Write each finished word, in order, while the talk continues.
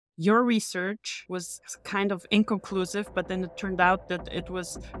your research was kind of inconclusive, but then it turned out that it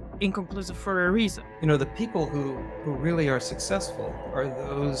was inconclusive for a reason. The people who really are successful are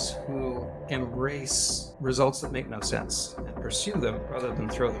those who embrace results that make no sense and pursue them rather than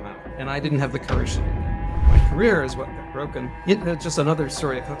throw them out. And I didn't have the courage to do that. My career is what got broken. It's just another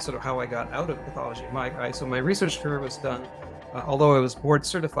story of sort of how I got out of pathology. So my research career was done. Although I was board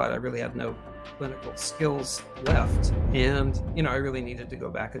certified, I really had no clinical skills left. And, I really needed to go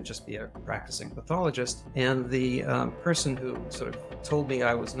back and just be a practicing pathologist. And the person who sort of told me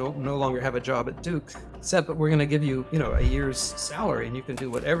I was no longer have a job at Duke said, but we're going to give you, a year's salary and you can do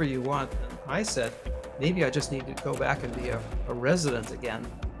whatever you want. And I said, maybe I just need to go back and be a resident again.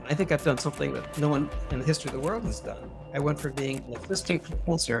 I think I've done something that no one in the history of the world has done. I went from being an assistant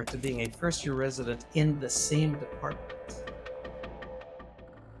professor to being a first-year resident in the same department.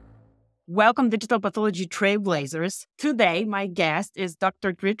 Welcome, Digital Pathology Trailblazers. Today, my guest is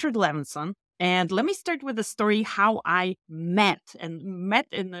Dr. Richard Levenson. And let me start with the story how I met in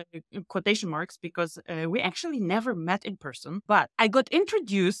the quotation marks, because we actually never met in person. But I got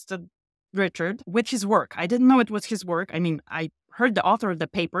introduced to Richard with his work. I didn't know it was his work. I mean, I heard the author of the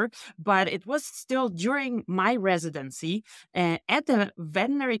paper, but it was still during my residency at the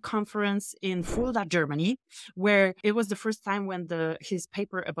veterinary conference in Fulda, Germany, where it was the first time when his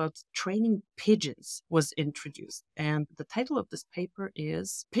paper about training pigeons was introduced. And the title of this paper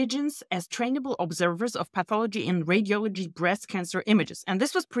is Pigeons as Trainable Observers of Pathology and Radiology Breast Cancer Images. And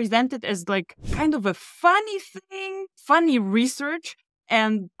this was presented as like kind of a funny thing, funny research.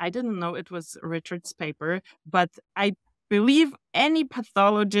 And I didn't know it was Richard's paper, but I believe any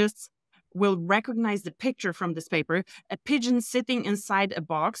pathologist will recognize the picture from this paper, a pigeon sitting inside a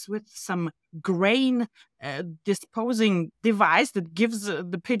box with some grain disposing device that gives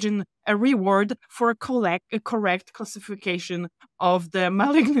the pigeon a reward for a correct classification of the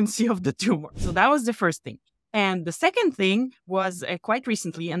malignancy of the tumor. So that was the first thing. And the second thing was quite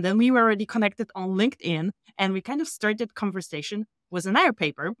recently, and then we were already connected on LinkedIn, and we kind of started conversation, was another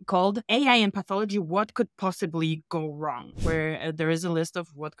paper called AI in Pathology, What Could Possibly Go Wrong, where there is a list of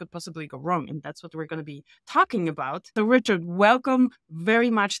what could possibly go wrong. And that's what we're going to be talking about. So Richard, welcome very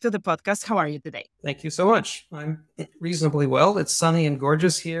much to the podcast. How are you today? Thank you so much. I'm reasonably well. It's sunny and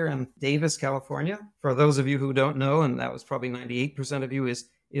gorgeous here in Davis, California. For those of you who don't know, and that was probably 98% of you,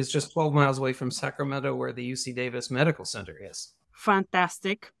 is just 12 miles away from Sacramento, where the UC Davis Medical Center is.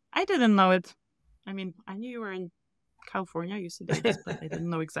 Fantastic. I didn't know it. I mean, I knew you were in California, UC Davis, but I didn't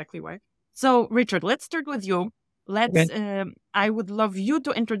know exactly where. So, Richard, let's start with you. I would love you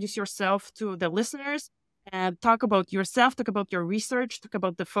to introduce yourself to the listeners, talk about yourself, talk about your research, talk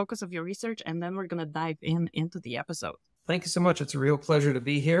about the focus of your research, and then we're going to dive into the episode. Thank you so much. It's a real pleasure to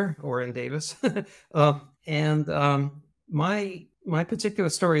be here, or in Davis. My particular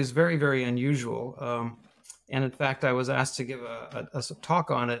story is very, very unusual. And in fact, I was asked to give a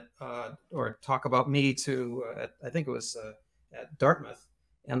talk on it, or talk about me to, I think it was at Dartmouth.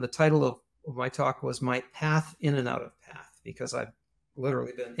 And the title of my talk was My Path in and Out of Path, because I've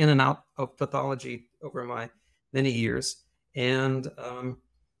literally been in and out of pathology over my many years. And I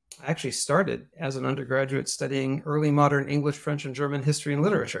actually started as an undergraduate studying early modern English, French, and German history and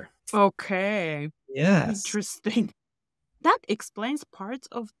literature. Okay. Yes. Interesting. That explains parts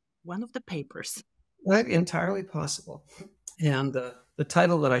of one of the papers. That's entirely possible. And the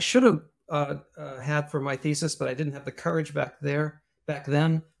title that I should have had for my thesis, but I didn't have the courage back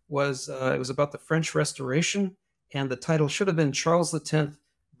then, was it was about the French Restoration, and the title should have been Charles X,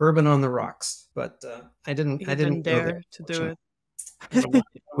 Bourbon on the Rocks. But I didn't dare to do it.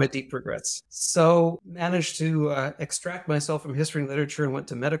 With deep regrets. So managed to extract myself from history and literature and went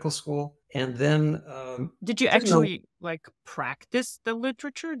to medical school. And then did you actually practice the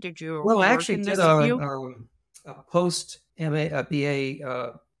literature? Did you? Well, I actually did a post MA,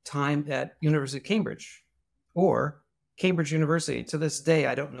 BA time at University of Cambridge, or Cambridge University. To this day,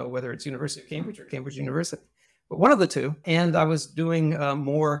 I don't know whether it's University of Cambridge or Cambridge University, but one of the two. And I was doing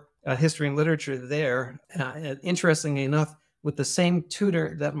more history and literature there. Interestingly enough, with the same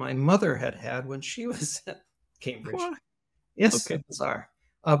tutor that my mother had when she was at Cambridge. What? Yes, okay. Bizarre.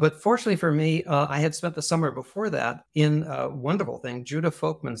 But fortunately for me, I had spent the summer before that in a wonderful thing, Judah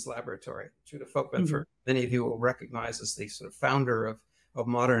Folkman's laboratory. Judah Folkman, for many of you will recognize as the sort of founder of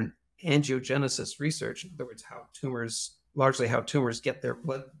modern angiogenesis research. In other words, how tumors get their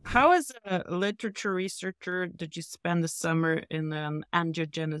blood. How, as a literature researcher, did you spend the summer in an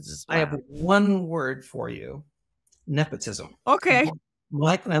angiogenesis lab? I have one word for you. Nepotism. Okay.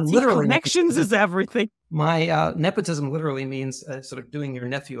 Literally, connections is everything. My nepotism literally means sort of doing your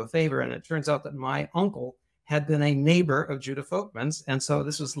nephew a favor. And it turns out that my uncle had been a neighbor of Judah Folkman's. And so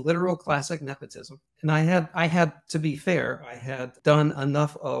this was literal classic nepotism. And I had, to be fair, I had done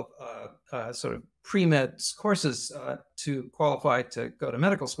enough of sort of pre-med courses to qualify to go to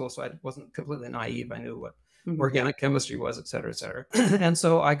medical school. So I wasn't completely naive. I knew what organic chemistry was, et cetera, et cetera. And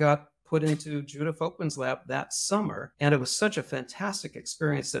so I got put into Judah Folkman's lab that summer. And it was such a fantastic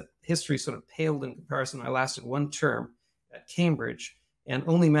experience that history sort of paled in comparison. I lasted one term at Cambridge and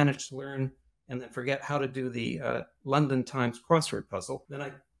only managed to learn and then forget how to do the London Times crossword puzzle. Then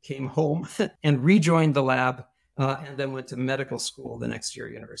I came home and rejoined the lab and then went to medical school the next year,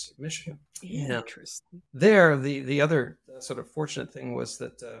 University of Michigan. Interesting. There, the other sort of fortunate thing was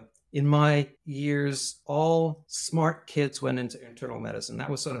that in my years, all smart kids went into internal medicine. That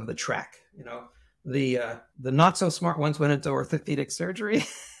was sort of the track, the not so smart ones went into orthopedic surgery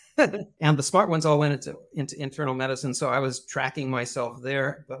and the smart ones all went into internal medicine. So I was tracking myself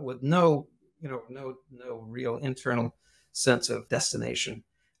there, but with no real internal sense of destination.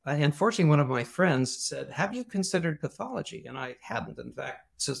 Unfortunately, one of my friends said, "Have you considered pathology?" And I hadn't. In fact,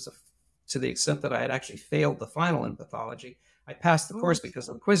 just to the extent that I had actually failed the final in pathology. I passed the course because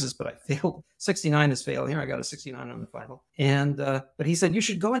of the quizzes, but I failed. 69 is fail. Here I got a 69 on the final. And but he said, you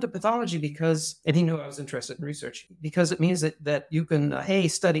should go into pathology and he knew I was interested in research, because it means that you can,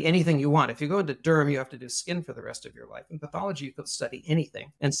 study anything you want. If you go into derm, you have to do skin for the rest of your life. In pathology, you could study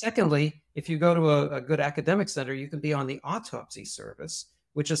anything. And secondly, if you go to a good academic center, you can be on the autopsy service,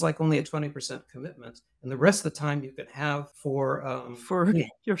 which is like only a 20% commitment. And the rest of the time you can have for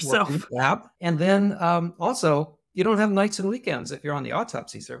yourself. Lab. And then also, you don't have nights and weekends if you're on the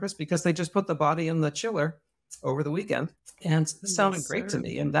autopsy service, because they just put the body in the chiller over the weekend. And it sounded great to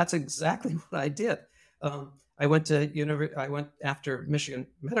me. And that's exactly what I did. I went after Michigan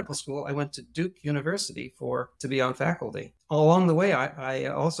Medical School. I went to Duke University to be on faculty. Along the way, I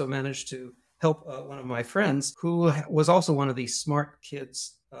also managed to help one of my friends who was also one of these smart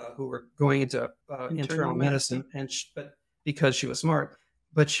kids who were going into internal medicine, but because she was smart.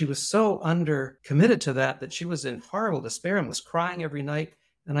 But she was so committed to that she was in horrible despair and was crying every night.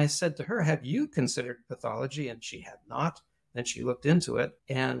 And I said to her, "Have you considered pathology?" And she had not. Then she looked into it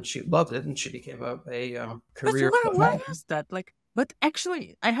and she loved it, and she became a career. Why is that? But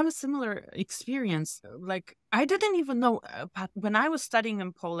actually, I have a similar experience. I didn't even know when I was studying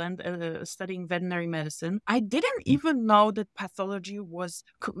in Poland, studying veterinary medicine, I didn't even know that pathology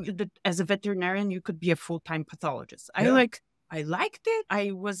that as a veterinarian, you could be a full-time pathologist. Yeah. I liked it.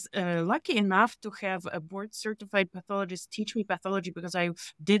 I was lucky enough to have a board-certified pathologist teach me pathology, because I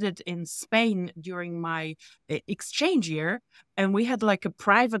did it in Spain during my exchange year. And we had a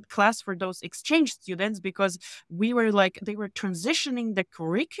private class for those exchange students, because they were transitioning the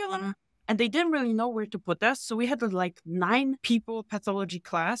curriculum and they didn't really know where to put us. So we had 9 people pathology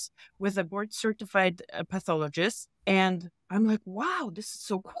class with a board-certified pathologist. And I'm like, wow, this is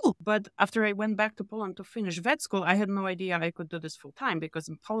so cool. But after I went back to Poland to finish vet school, I had no idea I could do this full time, because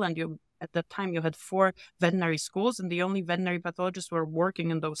in Poland, at that time, you had 4 veterinary schools and the only veterinary pathologists were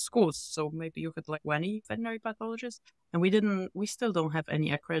working in those schools. So maybe you had 20 veterinary pathologists, and we still don't have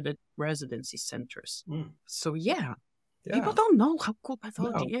any accredited residency centers. So yeah, people don't know how cool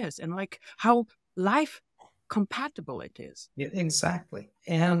pathology is and how life compatible it is. Yeah, exactly.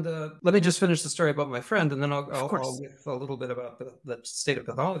 And let me just finish the story about my friend, and then I'll give a little bit about the state of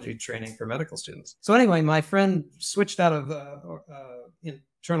pathology training for medical students. So anyway, my friend switched out of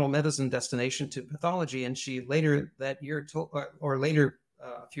internal medicine destination to pathology, and she later that year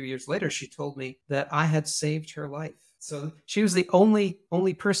a few years later, she told me that I had saved her life. So she was the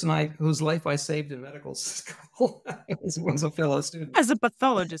only person whose life I saved in medical school. was a fellow student. As a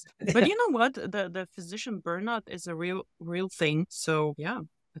pathologist. But you know what? The physician burnout is a real thing. So yeah,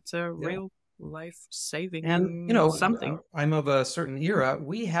 it's a real life-saving something. I'm of a certain era.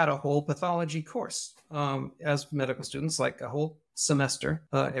 We had a whole pathology course as medical students, a whole semester,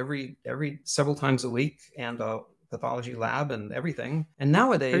 every several times a week, and pathology lab and everything. And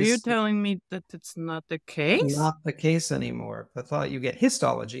nowadays, are you telling me that it's not the case? Not the case anymore. You get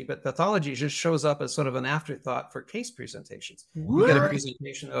histology, but pathology just shows up as sort of an afterthought for case presentations. What? You get a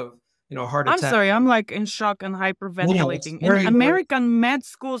presentation of heart attack. I'm sorry, I'm in shock and hyperventilating. In American med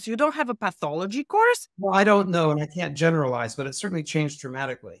schools, you don't have a pathology course? Well, I don't know, and I can't generalize, but it certainly changed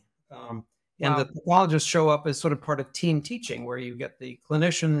dramatically. And the pathologists show up as sort of part of team teaching, where you get the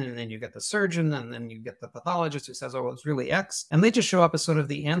clinician and then you get the surgeon and then you get the pathologist who says, "Oh, well, it's really X." And they just show up as sort of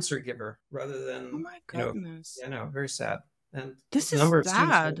the answer giver rather than, oh my goodness. Very sad. And this the is number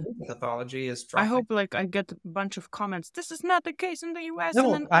sad. Of pathology is dropping. I hope I get a bunch of comments. This is not the case in the US.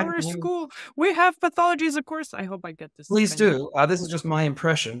 And in our school, we have pathology as a course. I hope I get this. Please do. This is just my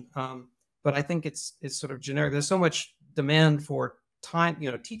impression. but I think it's sort of generic. There's so much demand for time,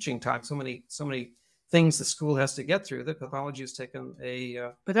 teaching time, so many things the school has to get through that pathology has taken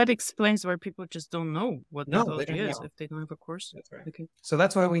a But that explains why people just don't know what no, they pathology don't is know. if they don't have a course. That's right. Okay. So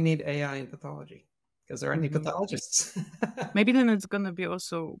that's why we need AI in pathology, because there aren't any pathologists. Maybe then it's going to be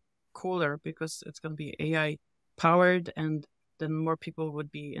also cooler because it's going to be AI powered, and then more people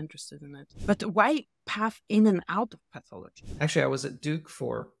would be interested in it. But why path in and out of pathology? Actually, I was at Duke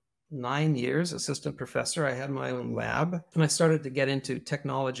for 9 years, assistant professor. I had my own lab, and I started to get into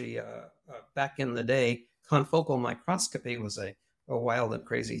technology. Back in the day, confocal microscopy was a wild and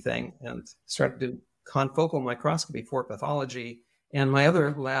crazy thing, and started to do confocal microscopy for pathology. And my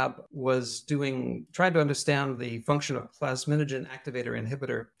other lab was trying to understand the function of plasminogen activator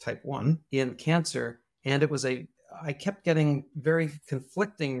inhibitor type 1 in cancer. And I kept getting very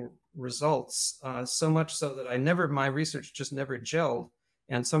conflicting results, so much so that my research just never gelled.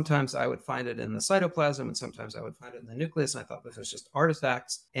 And sometimes I would find it in the cytoplasm, and sometimes I would find it in the nucleus. And I thought this was just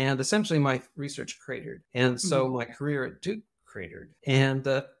artifacts. And essentially my research cratered. And so my career at Duke cratered. And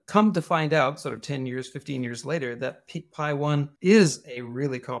come to find out, sort of 10 years, 15 years later, that Pi1 is a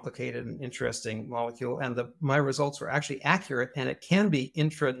really complicated and interesting molecule. And my results were actually accurate, and it can be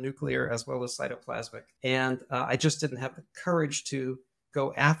intranuclear as well as cytoplasmic. And I just didn't have the courage to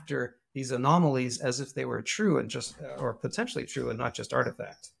go after these anomalies as if they were true and or potentially true and not just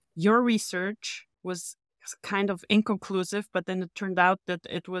artifacts. Your research was kind of inconclusive, but then it turned out that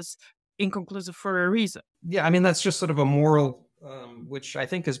it was inconclusive for a reason. Yeah, I mean, that's just sort of a moral, which I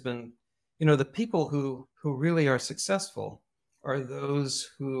think has been, the people who really are successful are those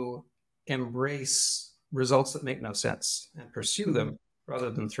who embrace results that make no sense and pursue them rather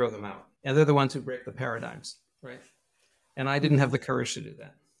than throw them out. And they're the ones who break the paradigms, right? And I didn't have the courage to do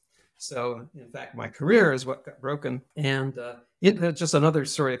that. So, in fact, my career is what got broken. And it's just another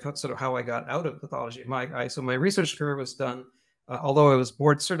story of sort of how I got out of pathology. So my research career was done. Although I was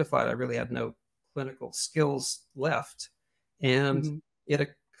board certified, I really had no clinical skills left. And it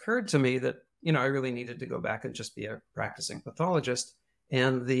occurred to me that, I really needed to go back and just be a practicing pathologist.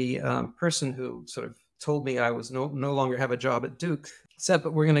 And the person who sort of told me I was no longer have a job at Duke said,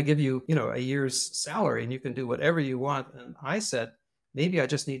 but we're going to give you, a year's salary and you can do whatever you want. And I said, maybe I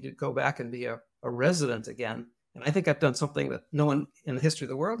just need to go back and be a resident again. And I think I've done something that no one in the history of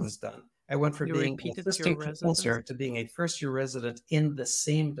the world has done. I went from being an assistant professor to being a first-year resident in the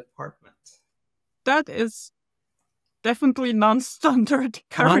same department. That is definitely non-standard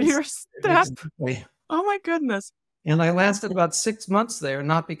career step. Exactly. Oh my goodness. And I lasted about 6 months there,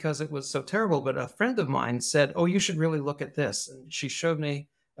 not because it was so terrible, but a friend of mine said, oh, you should really look at this. And she showed me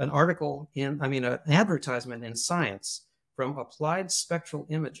an an advertisement in Science from Applied Spectral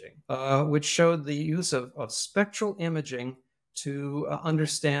Imaging, which showed the use of spectral imaging to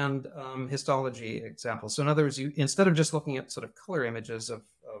understand histology examples. So in other words, instead of just looking at sort of color images of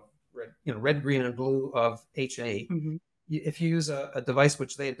red, green, and blue of HA, if you use a device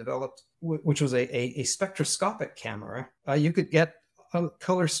which they had developed, which was a spectroscopic camera, you could get a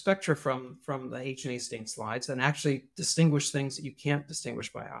color spectra from the H&E stain slides and actually distinguish things that you can't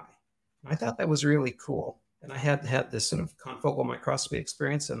distinguish by eye. And I thought that was really cool. And I had this sort of confocal microscopy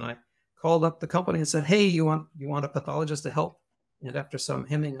experience, and I called up the company and said, hey, you want a pathologist to help? And after some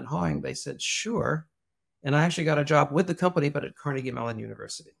hemming and hawing, they said, sure. And I actually got a job with the company, but at Carnegie Mellon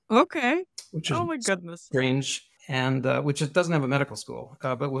University. Okay. Which is my goodness. Strange. And which doesn't have a medical school,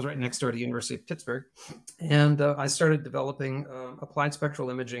 but was right next door to the University of Pittsburgh. And I started developing applied spectral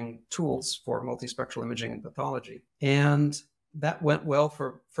imaging tools for multispectral imaging and pathology. And that went well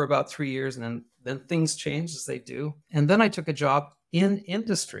for about 3 years. And then things changed, as they do. And then I took a job in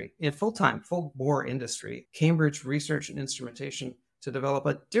industry, in full-time, full-bore industry, Cambridge Research and Instrumentation, to develop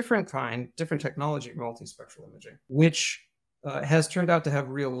a different technology of multispectral imaging, which has turned out to have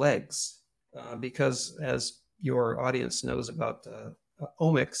real legs because, as your audience knows about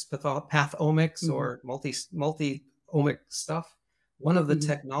omics, pathomics, or multi-omic stuff, one of the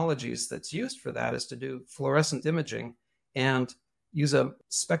technologies that's used for that is to do fluorescent imaging and use a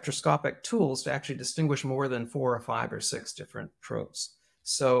spectroscopic tools to actually distinguish more than 4 or 5 or 6 different probes.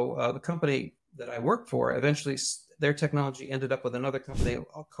 So the company that I worked for, eventually their technology ended up with another company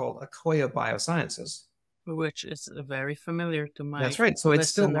called Akoya Biosciences, which is very familiar to my That's right. So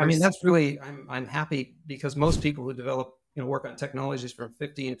it's listeners. still, that's really, I'm happy because most people who develop, work on technologies from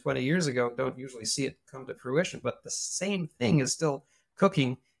 15, 20 years ago don't usually see it come to fruition, but the same thing is still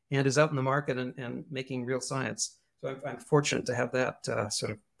cooking and is out in the market and making real science. So I'm fortunate to have that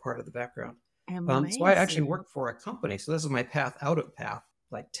sort of part of the background. So I actually worked for a company. So this is my path out of path,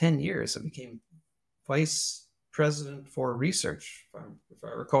 like 10 years. I became vice president for research, if I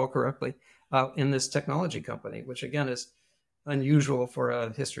recall correctly, in this technology company, which again is unusual for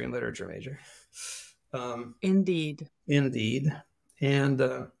a history and literature major. Indeed. And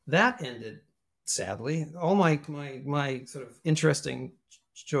that ended sadly. All my sort of interesting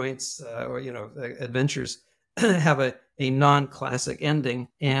joints or adventures have a non-classic ending.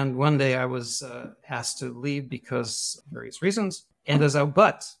 And one day I was asked to leave because of various reasons. And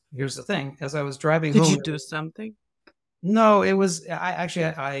but here's the thing: as I was driving home, did you do something? No, it was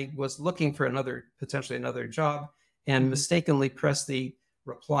I was looking for potentially another job, and mistakenly pressed the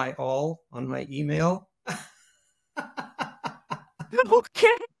reply all on my email.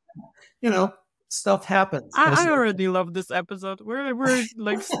 Okay. Stuff happens. I already love this episode. We're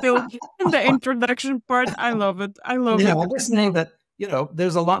like still in the introduction part. I love it. I'm just saying that,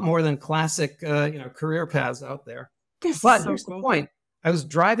 there's a lot more than classic, career paths out there. But here's the point. I was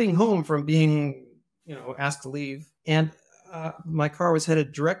driving home from being, asked to leave, and my car was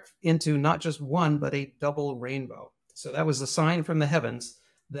headed direct into not just one, but a double rainbow. So that was a sign from the heavens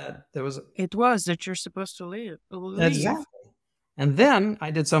that there was... It was that you're supposed to leave. Exactly. And then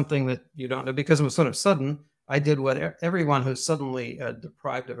I did something that you don't know, because it was sort of sudden. I did what everyone who's suddenly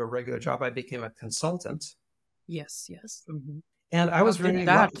deprived of a regular job. I became a consultant. Yes. Mm-hmm. And I was really...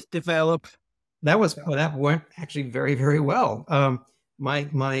 How did that develop? That went actually very, very well.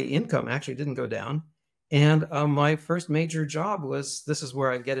 My income actually didn't go down. And my first major job was, this is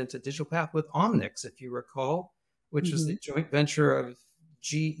where I get into Digital Path with Omnix, if you recall, which was the joint venture of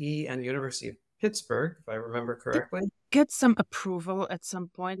GE and University of Pittsburgh, if I remember correctly. Get some approval at some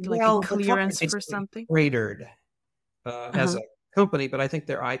point, like a clearance for something? Cratered as a company, but I think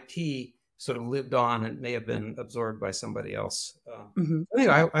their IP sort of lived on and may have been absorbed by somebody else.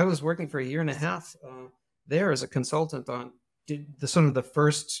 Anyway, I was working for a year and a half there as a consultant on the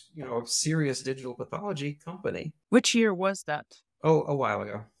first, serious digital pathology company. Which year was that? Oh, a while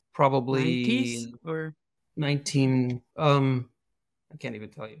ago. Probably 90s or 19. I can't even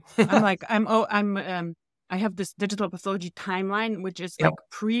tell you. I have this digital pathology timeline, which is like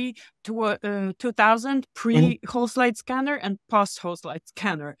pre 2000, pre whole slide scanner and post whole slide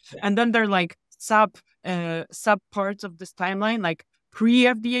scanner. And then they're like sub parts of this timeline, like pre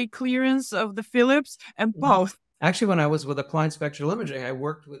FDA clearance of the Philips and post. Actually, when I was with Applied Spectral Imaging, I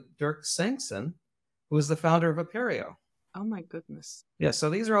worked with Dirk Sankson, who was the founder of Apereo. Oh my goodness! Yeah, so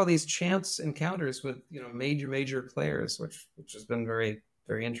these are all these chance encounters with major players, which has been very,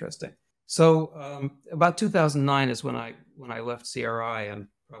 very interesting. So about 2009 is when I left CRI, and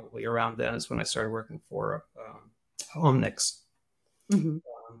probably around then is when I started working for Omnix. And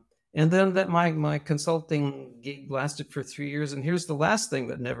then that my consulting gig lasted for 3 years. And here's the last thing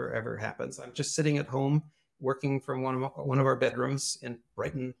that never ever happens: I'm just sitting at home, working from one of our bedrooms in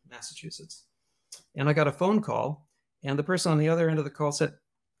Brighton, Massachusetts. And I got a phone call, and the person on the other end of the call said,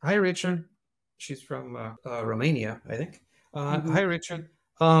 "Hi, Richard." She's from Romania, I think. "Hi, Richard.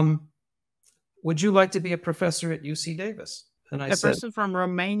 Would you like to be a professor at UC Davis?" And I said, "A person from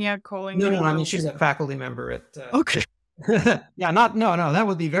Romania calling?" No, I mean, she's a faculty member at... Okay. Yeah, no, that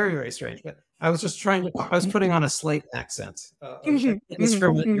would be very, very strange. But I was just I was putting on a Slate accent. It's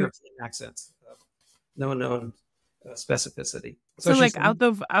from a European accent. No known specificity. So like she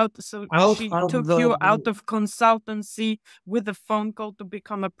took you out of consultancy with a phone call to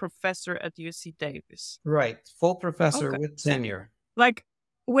become a professor at UC Davis. Right. Full professor with tenure. Like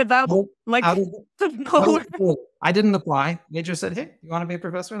without I didn't apply. They just said, "Hey, you want to be a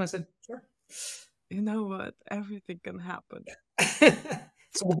professor?" And I said, "Sure." You know what? Everything can happen.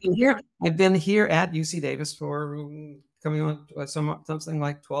 So I've been here at UC Davis for coming on something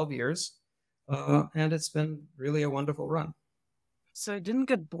like 12 years. And it's been really a wonderful run. So you didn't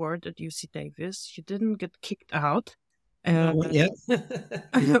get bored at UC Davis. You didn't get kicked out.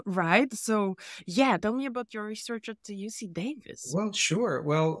 Right. So, tell me about your research at the UC Davis. Well, sure.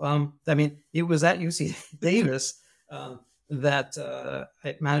 Well, I mean, it was at UC Davis that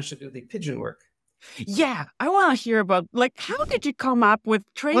I managed to do the pigeon work. Yeah, I want to hear about, how did you come up with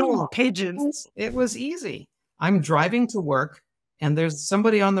training pigeons? It was easy. I'm driving to work, and there's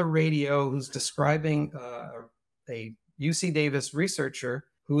somebody on the radio who's describing a UC Davis researcher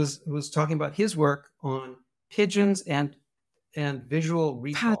who was talking about his work on pigeons and visual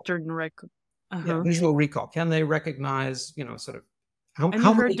recall. Pattern record. Yeah, visual recall. Can they recognize, sort of how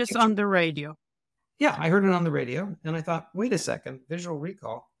you heard this on the radio? Yeah, I heard it on the radio, and I thought, wait a second, visual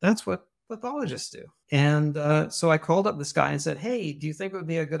recall, that's what pathologists do. And so I called up this guy and said, "Hey, do you think it would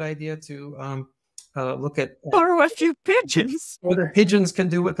be a good idea to look at borrow a few pigeons? Whether pigeons can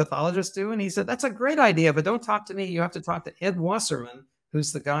do what pathologists do?" And he said, "That's a great idea, but don't talk to me. You have to talk to Ed Wasserman,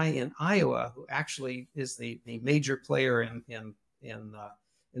 who's the guy in Iowa who actually is the major player in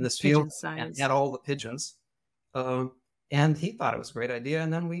this Pigeon field science. and all the pigeons. And he thought it was a great idea,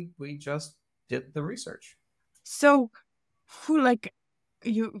 and then we just did the research. So, who like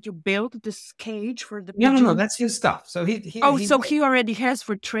you built this cage for the pigeons? No, that's his stuff. So he already has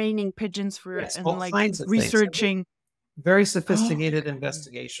for training pigeons for yes, and all like kinds of researching. Very sophisticated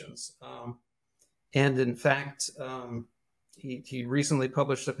investigations. And in fact, he recently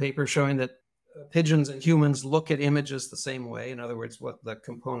published a paper showing that pigeons and humans look at images the same way. In other words, what the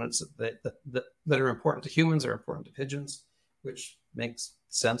components that are important to humans are important to pigeons, which makes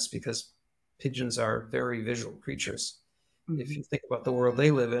sense because pigeons are very visual creatures. Mm-hmm. If you think about the world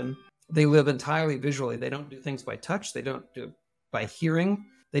they live entirely visually. They don't do things by touch. They don't do it by hearing.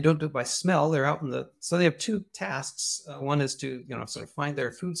 They don't do it by smell. They're out so they have two tasks. One is to, sort of find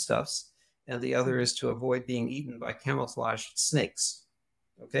their foodstuffs, and the other is to avoid being eaten by camouflaged snakes.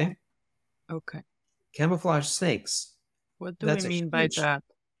 Okay? Okay. Camouflaged snakes. What do we mean by that?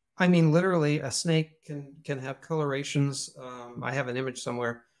 I mean, literally, a snake can have colorations. I have an image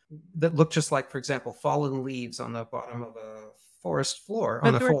somewhere that look just like, for example, fallen leaves on the bottom of a forest floor.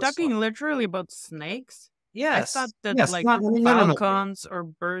 But we're talking literally about snakes? Yes. I thought that falcons or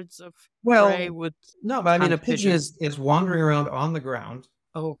birds of prey would. No, but I mean, a pigeon is wandering around on the ground.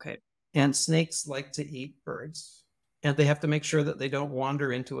 Oh, okay. And snakes like to eat birds, and they have to make sure that they don't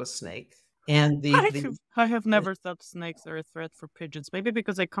wander into a snake. And I have never thought snakes are a threat for pigeons. Maybe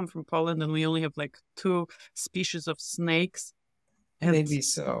because I come from Poland and we only have like 2 species of snakes. Maybe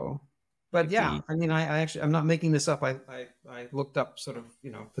so. But yeah, I mean, I'm not making this up. I looked up sort of,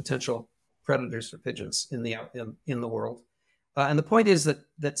 potential predators for pigeons in the world. And the point is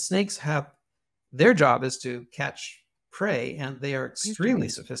that snakes their job is to catch prey, and they are extremely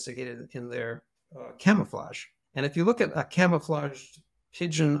sophisticated in their camouflage. And if you look at a camouflaged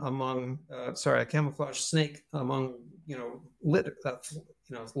a camouflaged snake among,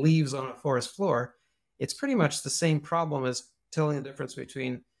 leaves on a forest floor, it's pretty much the same problem as telling the difference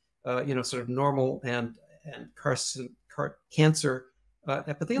between, sort of normal and cancer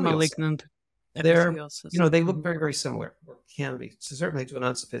epithelial malignant epithelial. They look very, very similar, or can be. So certainly to an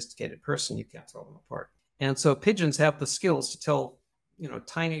unsophisticated person, you can't tell them apart. And so pigeons have the skills to tell,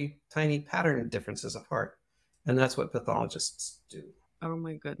 tiny, tiny pattern differences apart. And that's what pathologists do. Oh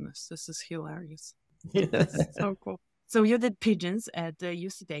my goodness, this is hilarious. Yes. So cool. So you did pigeons at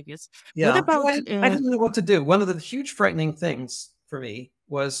UC Davis. Yeah. What about? I didn't know what to do. One of the huge frightening things for me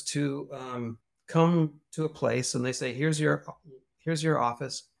was to come to a place and they say, here's your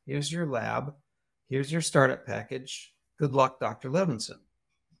office, here's your lab, here's your startup package. Good luck, Dr. Levenson.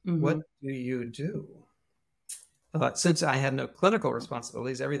 Mm-hmm. What do you do? Since I had no clinical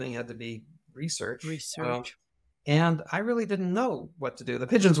responsibilities, everything had to be research. And I really didn't know what to do. The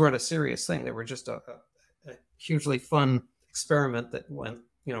pigeons weren't a serious thing. They were just a hugely fun experiment that went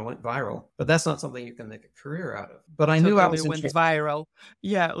viral. But that's not something you can make a career out of. But I knew I was went viral.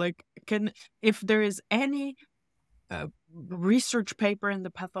 Yeah, if there is any research paper in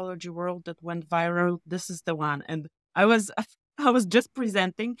the pathology world that went viral, this is the one. And I was just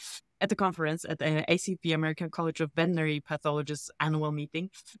presenting at the conference at the ACP, American College of Veterinary Pathologists annual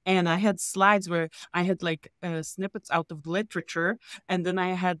meeting. And I had slides where I had snippets out of literature. And then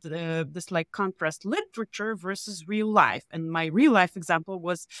I had this contrast literature versus real life. And my real life example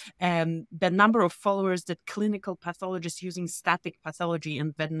was the number of followers that clinical pathologists using static pathology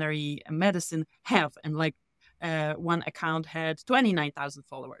in veterinary medicine have. And one account had 29,000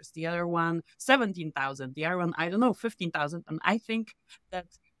 followers, the other one 17,000, the other one, 15,000. And I think that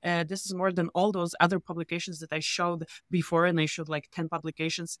this is more than all those other publications that I showed before, and I showed 10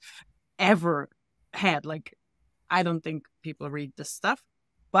 publications ever had. I don't think people read this stuff,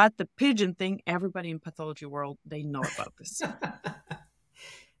 but the pigeon thing, everybody in pathology world, they know about this.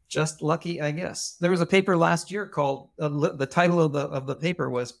 Just lucky, I guess. There was a paper last year called, the title of the paper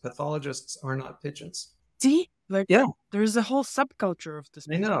was "Pathologists Are Not Pigeons." See? There's a whole subculture of this.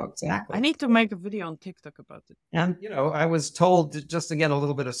 I know, exactly. I need to make a video on TikTok about it. And, I was told, just again, a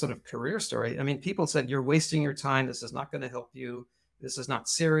little bit of sort of career story. I mean, people said, you're wasting your time. This is not going to help you. This is not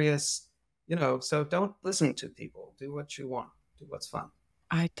serious. So don't listen to people. Do what you want. Do what's fun.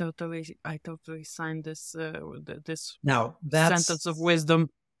 I totally signed this now, sentence of wisdom.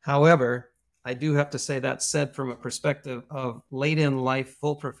 However, I do have to say that's said from a perspective of late in life,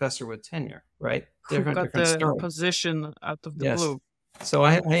 full professor with tenure, right? Different story. Position out of the blue. So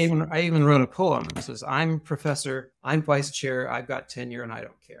I even wrote a poem that says, I'm professor, I'm vice chair, I've got tenure, and I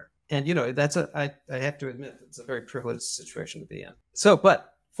don't care. And, I have to admit, it's a very privileged situation to be in. So,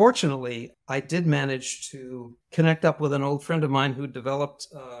 but fortunately, I did manage to connect up with an old friend of mine who developed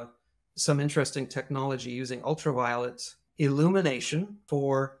some interesting technology using ultraviolet illumination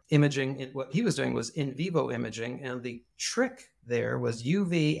for imaging. What he was doing was in vivo imaging, and the trick there was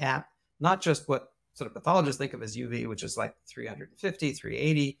UV at not just what sort of pathologists think of as UV, which is like 350,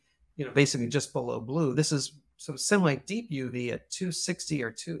 380, basically just below blue. This is sort of semi-deep UV at 260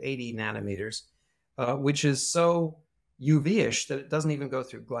 or 280 nanometers, which is so UV-ish that it doesn't even go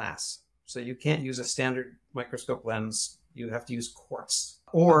through glass. So you can't use a standard microscope lens. You have to use quartz.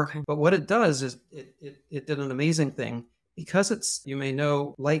 But what it does is it did an amazing thing. Because you may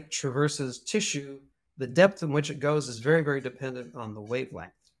know, light traverses tissue, the depth in which it goes is very, very dependent on the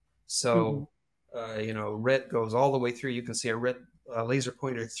wavelength. So, red goes all the way through. You can see a red laser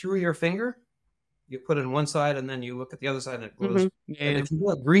pointer through your finger. You put it on one side and then you look at the other side and it glows. And if you do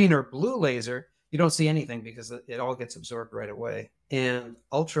a green or blue laser, you don't see anything because it all gets absorbed right away. And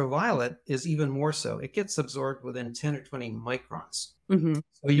ultraviolet is even more so. It gets absorbed within 10 or 20 microns.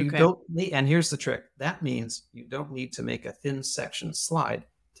 So you don't need, and here's the trick. That means you don't need to make a thin section slide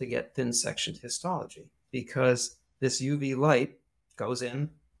to get thin sectioned histology, because this UV light goes in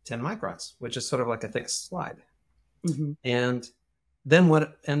 10 microns, which is sort of like a thick slide. And then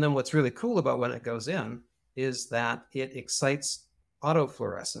what's really cool about when it goes in is that it excites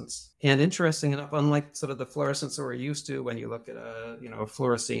autofluorescence. And interesting enough, unlike sort of the fluorescence that we're used to when you look at a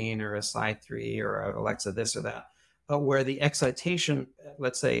fluorescein or a Psi3 or a Alexa this or that, where the excitation,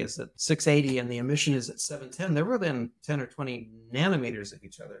 let's say, is at 680 and the emission is at 710, they're within 10 or 20 nanometers of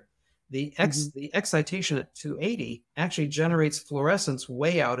each other. The excitation at 280 actually generates fluorescence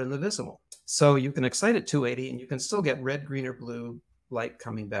way out in the visible. So you can excite at 280 and you can still get red, green, or blue light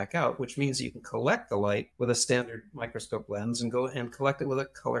coming back out, which means you can collect the light with a standard microscope lens and go and collect it with a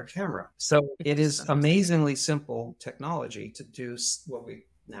color camera. So it is amazingly simple technology to do what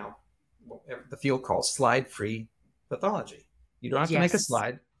the field calls slide-free pathology. You don't have to make a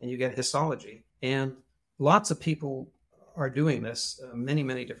slide and you get histology. And lots of people are doing this, many,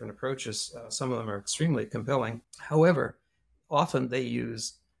 many different approaches. Some of them are extremely compelling. However, often they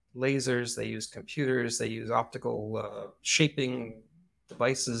use lasers, they use computers, they use optical shaping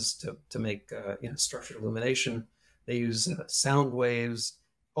devices to make structured illumination. They use sound waves,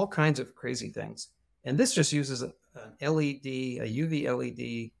 all kinds of crazy things. And this just uses an LED, a UV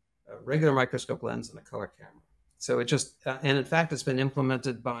LED, a regular microscope lens, and a color camera. So it just, and in fact, it's been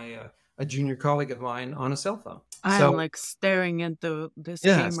implemented by a junior colleague of mine on a cell phone. I'm like staring into this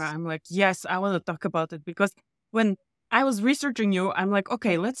camera. I'm like, yes, I want to talk about it, because when I was researching you, I'm like,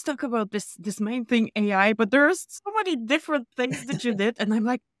 okay, let's talk about this main thing, AI, but there's so many different things that you did. And I'm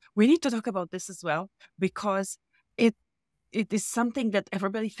like, we need to talk about this as well, because it is something that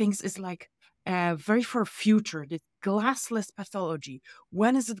everybody thinks is like very for future, this glassless pathology.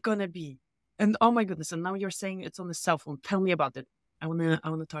 When is it going to be? And oh my goodness, and now you're saying it's on the cell phone. Tell me about it. I want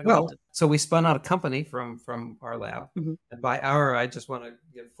to talk about it. So we spun out a company from our lab. And by our, I just want to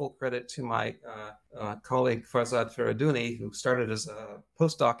give full credit to my colleague, Farzad Faraduni, who started as a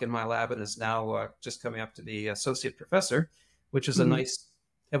postdoc in my lab and is now just coming up to be associate professor, which is a nice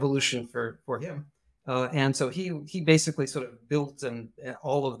evolution for him. And so he basically sort of built and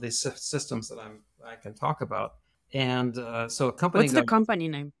all of these systems that I can talk about. And so a company. What's the company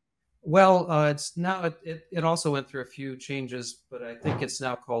name? Well, it's now it also went through a few changes, but I think it's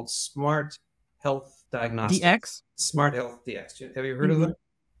now called Smart Health Diagnostics. DX? Smart Health DX. Have you heard of them?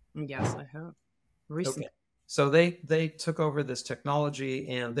 Yes, I have. Recently. Okay. So they took over this technology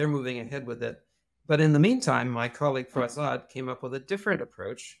and they're moving ahead with it. But in the meantime, my colleague Farzad came up with a different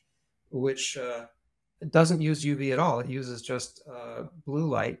approach, which doesn't use UV at all. It uses just blue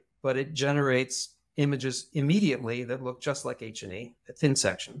light, but it generates images immediately that look just like H&E, a thin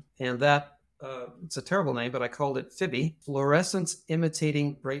section. And that, it's a terrible name, but I called it FIBI, fluorescence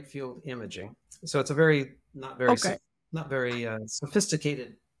imitating bright field imaging. So it's a not very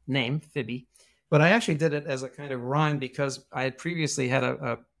sophisticated name, FIBI. But I actually did it as a kind of rhyme because I had previously had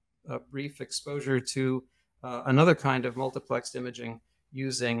a brief exposure to another kind of multiplexed imaging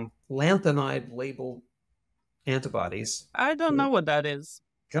using lanthanide labeled antibodies. I don't know what that is.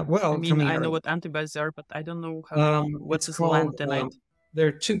 Well, I know what antibodies are, but I don't know what's this lanthanide. There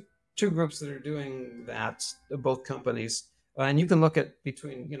are two groups that are doing that, both companies. And you can look at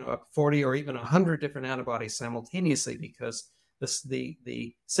between 40 or even 100 different antibodies simultaneously, because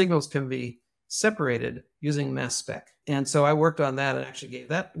the signals can be separated using mass spec. And so I worked on that and actually gave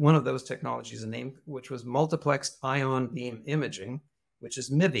that one of those technologies a name, which was multiplexed ion beam imaging, which is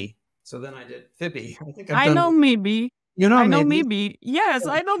MIBI. So then I did FIBI. I know MIBI. You know, I know MIBI. Yes,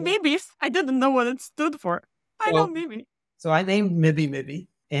 I know MIBI. I didn't know what it stood for. I know MIBI. So I named MIBI.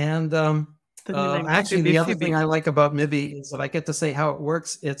 And The new name actually, Phoebe, the other Phoebe. thing I like about MIBI is that I get to say how it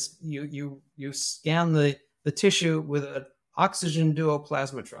works. It's you scan the tissue with an oxygen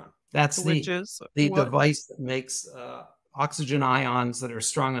duoplasmatron. That's Which is the what? device that makes oxygen ions that are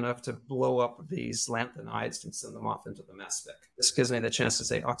strong enough to blow up these lanthanides and send them off into the mass spec. This gives me the chance to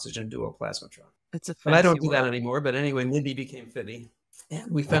say oxygen duoplasmatron. It's a fancy But I don't do word. that anymore. But anyway, MIBI became Phoebe. And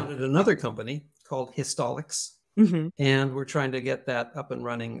we founded another company called Histolix. Mm-hmm. And we're trying to get that up and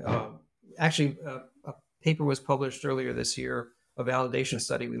running. Actually, a paper was published earlier this year, a validation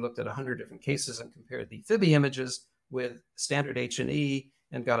study. We looked at 100 different cases and compared the Phoebe images with standard H&E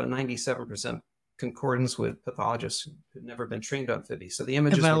and got a 97% concordance with pathologists who'd never been trained on Phoebe. So the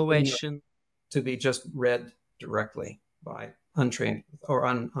images Evaluation to be just read directly by untrained or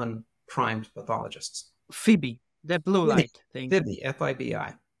unprimed pathologists. Phoebe, the blue light thing. Phoebe,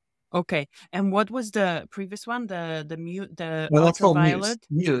 F-I-B-I. Okay, and what was the previous one? The Well, that's called ultraviolet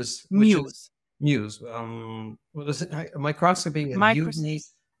Muse. Muse. What is it? Microscopy and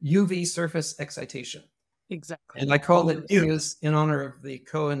UV surface excitation. Exactly. And I called it Muse in honor of the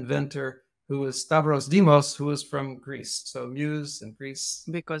co-inventor who was Stavros Dimos, who was from Greece. So Muse in Greece.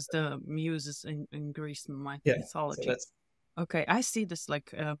 Because the Muse is in Greece mythology. So okay, I see this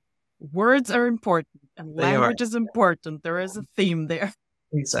like words are important and language is important. There is a theme there.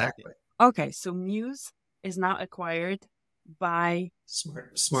 Exactly. Okay, so Muse is now acquired by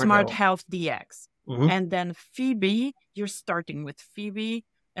Smart Health DX. Mm-hmm. And then Phoebe, you're starting with Phoebe.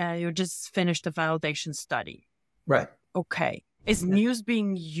 You just finished a validation study. Right. Okay. Is Muse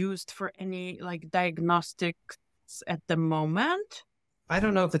being used for any like diagnostics at the moment? I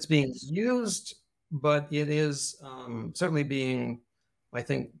don't know if it's being used, but it is certainly being, I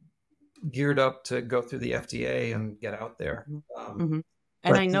think, geared up to go through the FDA and get out there.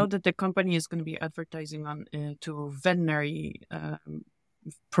 And I know that the company is going to be advertising on to veterinary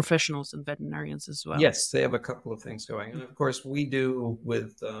professionals and veterinarians as well. Yes, they have a couple of things going, and of course we do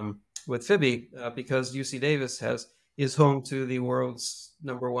with Phoebe because UC Davis is home to the world's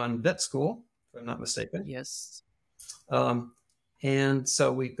 #1 vet school, if I'm not mistaken. Yes. And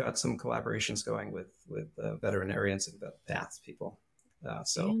so we've got some collaborations going with veterinarians and vet paths people.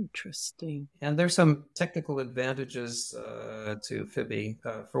 So interesting. And there's some technical advantages to Phoebe.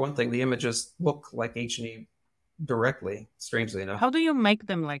 For one thing, the images look like H&E directly, strangely enough. How do you make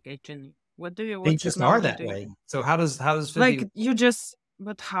them like H&E? They just are that way. So how does Phoebe... Like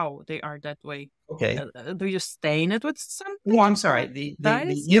but how they are that way? Okay. Do you stain it with something? Oh, I'm sorry. The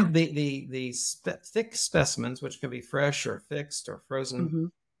thick specimens, which can be fresh or fixed or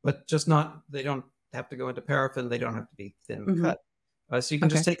frozen, but just not, they don't have to go into paraffin. They don't have to be thin cut. So you can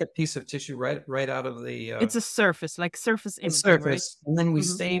just take a piece of tissue right out of the... it's a surface, like surface imaging, surface, right? And then we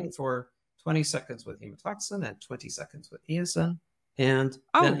stain for 20 seconds with hematoxin and 20 seconds with eosin. And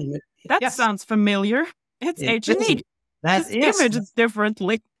that sounds familiar. It's H&E. That image is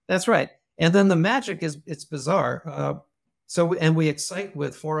differently. That's right. And then the magic is, it's bizarre. And we excite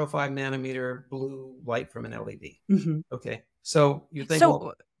with 405 nanometer blue light from an LED. Okay. So you think...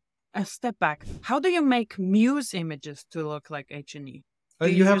 a step back. How do you make Muse images to look like H&E?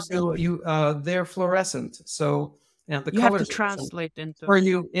 They're fluorescent. So and the you colors have to translate into. For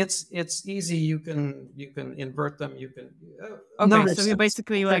you, it's easy. You can invert them. You can. So you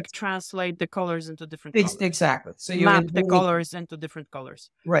basically translate the colors into different colors. Exactly. So you map the colors into different colors.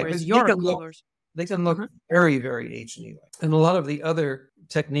 Right. Whereas your colors. They can look very, very H&E like. And a lot of the other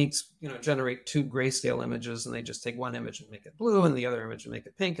techniques, generate 2 grayscale images, and they just take one image and make it blue, and the other image and make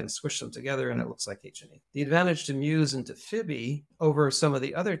it pink, and squish them together, and it looks like H&E. The advantage to Muse and to Phoebe over some of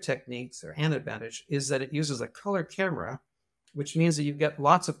the other techniques, or an advantage, is that it uses a color camera, which means that you get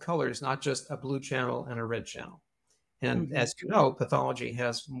lots of colors, not just a blue channel and a red channel. And as you know, pathology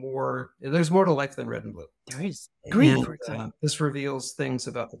has there's more to life than red and blue. There is. Green, for example. This reveals things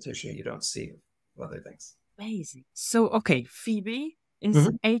about the tissue you don't see of other things. Amazing. So, Phoebe is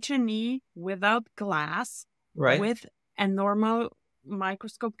H&E without glass, right? With a normal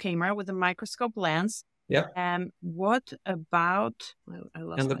microscope camera with a microscope lens. Yeah. What about?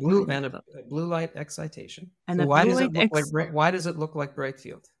 And a blue light excitation. And so why does it look like bright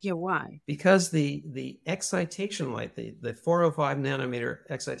field? Yeah, why? Because the excitation light, the 405 nanometer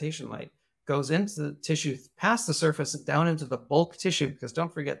excitation light, goes into the tissue, past the surface, and down into the bulk tissue. Because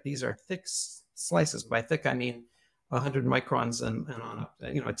don't forget, these are thick slices. By thick, I mean 100 microns and on up,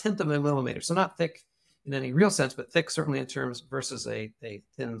 a tenth of a millimeter. So not thick in any real sense, but thick certainly in terms versus a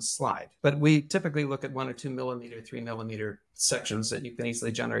thin slide. But we typically look at 1 or 2 millimeter, 3 millimeter sections that you can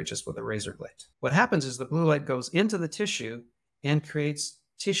easily generate just with a razor blade. What happens is the blue light goes into the tissue and creates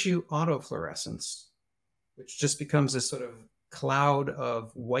tissue autofluorescence, which just becomes this sort of cloud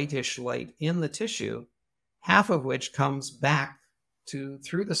of whitish light in the tissue, half of which comes back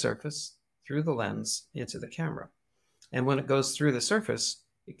through the surface, through the lens, into the camera. And when it goes through the surface,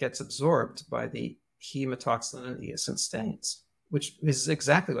 it gets absorbed by the hematoxylin and eosin stains, which is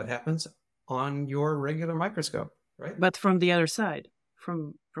exactly what happens on your regular microscope, right? But from the other side,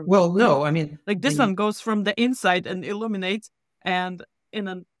 well, no, I mean, like this one goes from the inside and illuminates, and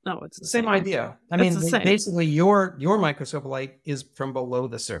it's the same idea. I It's mean, the same. basically, your microscope light is from below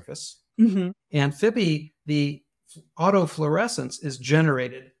the surface, and Phoebe, the autofluorescence is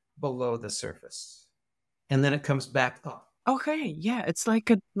generated below the surface, and then it comes back up. Okay, yeah, it's like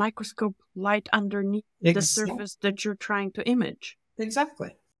a microscope light underneath the surface that you're trying to image.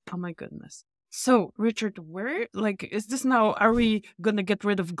 Exactly. Oh my goodness. So, Richard, is this now, are we going to get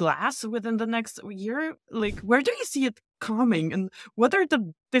rid of glass within the next year? Like, where do you see it coming? And what are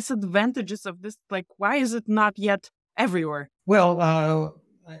the disadvantages of this? Like, why is it not yet everywhere? Well,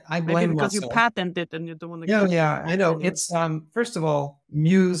 I blame Maybe because myself. you patent it and you don't want to. Yeah, I know. It's, first of all,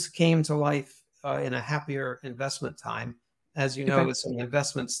 Muse came to life in a happier investment time. As you know, some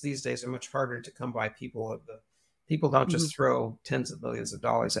investments these days are much harder to come by. People don't just throw tens of millions of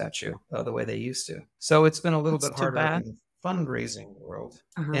dollars at you the way they used to. So it's been a little bit harder in the fundraising world.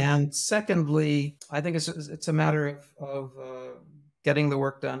 And secondly, I think it's a matter of getting the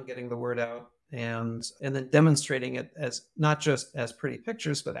work done, getting the word out, and then demonstrating it as not just as pretty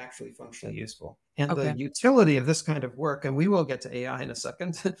pictures, but actually functionally useful. And the utility of this kind of work, and we will get to AI in a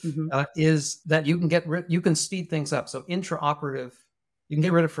second, is that you can speed things up. So intraoperative, you can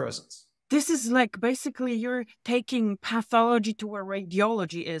get rid of frozens. This is like basically you're taking pathology to where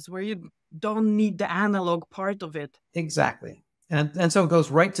radiology is, where you don't need the analog part of it. Exactly. And so it goes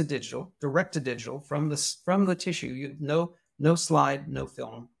right to digital, direct to digital from the tissue. No slide, no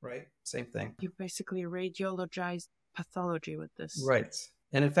film, right? Same thing. You basically radiologize pathology with this. Right.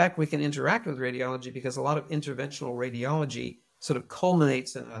 And in fact, we can interact with radiology because a lot of interventional radiology sort of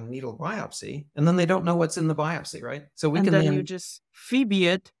culminates in a needle biopsy, and then they don't know what's in the biopsy, right? So we can then you just Phoebe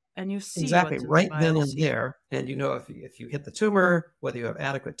it and you see exactly what's in right the then and biopsy. there, and you know if you hit the tumor, whether you have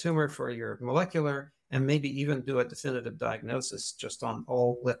adequate tumor for your molecular, and maybe even do a definitive diagnosis just on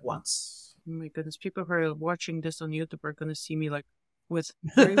all at once. Oh my goodness, people who are watching this on YouTube are going to see me like with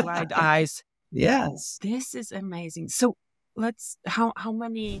very wide eyes. Yes. This is amazing. So how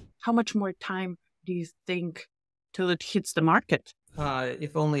much more time do you think till it hits the market?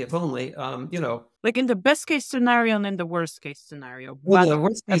 If only, like in the best case scenario and in the worst case scenario. Well, the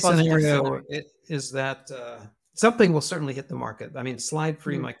worst case scenario is that something will certainly hit the market. I mean,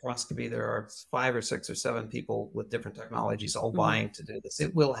 slide-free microscopy, there are 5 or 6 or 7 people with different technologies all vying to do this.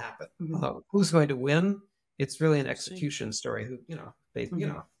 It will happen. Who's going to win? It's really an execution story.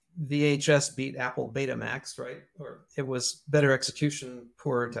 VHS beat Apple Betamax, right? Or it was better execution,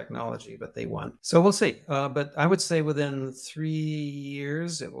 poorer technology, but they won. So we'll see. But I would say within 3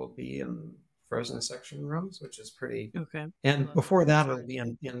 years, it will be in frozen section rooms, which is pretty. Okay. And before that, it'll be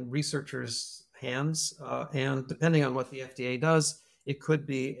in researchers' hands. And depending on what the FDA does, it could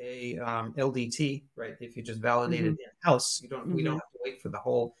be a LDT, right? If you just validate it in-house, we don't have to wait for the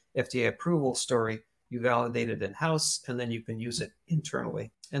whole FDA approval story. You validate it in-house, and then you can use it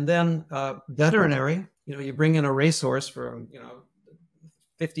internally. And then veterinary, you bring in a racehorse from,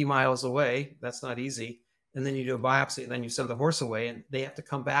 50 miles away. That's not easy. And then you do a biopsy, and then you send the horse away, and they have to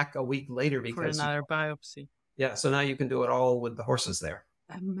come back a week later because for another biopsy. Yeah, so now you can do it all with the horses there.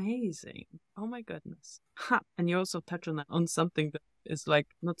 Amazing. Oh my goodness. And you also touch on something that is like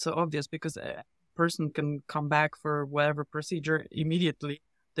not so obvious, because a person can come back for whatever procedure immediately.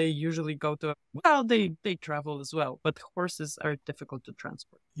 They usually go to, they travel as well, but horses are difficult to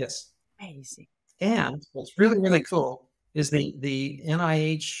transport. Yes. Amazing. And what's really, really cool is the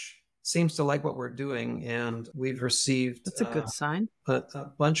NIH seems to like what we're doing, and we've received that's a good sign. A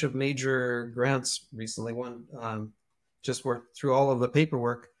bunch of major grants recently. One just worked through all of the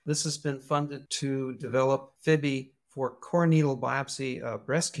paperwork. This has been funded to develop Phoebe for core needle biopsy of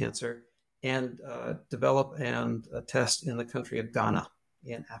breast cancer, and develop and test in the country of Ghana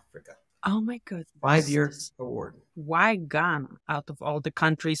in Africa. Oh my goodness. 5-year award. Why Ghana out of all the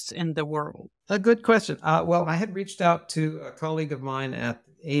countries in the world? A good question. Well, I had reached out to a colleague of mine at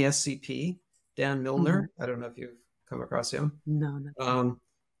ASCP, Dan Milner. I don't know if you've come across him. No, not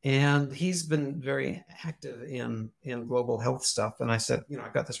and he's been very active in global health stuff. And I said,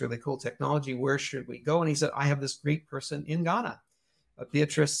 I've got this really cool technology. Where should we go? And he said, I have this great person in Ghana,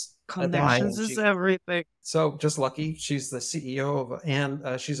 Beatrice. Connections is everything. So just lucky. She's the CEO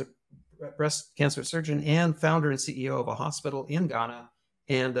and she's a breast cancer surgeon and founder and CEO of a hospital in Ghana,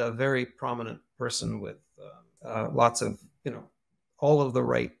 and a very prominent person with lots of all of the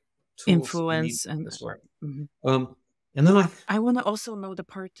right tools that you need Influence for and this work. mhm. And then I want to also know the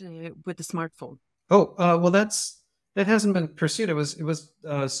part with the smartphone. well, that hasn't been pursued.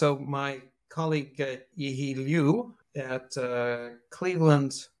 So my colleague Yi Liu at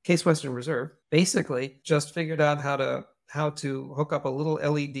Cleveland Case Western Reserve basically just figured out how to hook up a little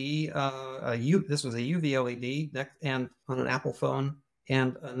LED. This was a UV LED and on an Apple phone,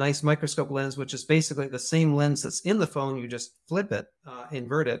 and a nice microscope lens, which is basically the same lens that's in the phone. You just flip it,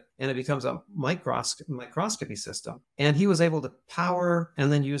 invert it, and it becomes a microscopy system. And he was able to power and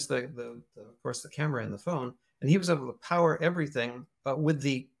then use of course, the camera in the phone. And he was able to power everything with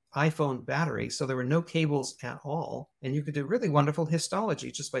the iPhone battery. So there were no cables at all. And you could do really wonderful histology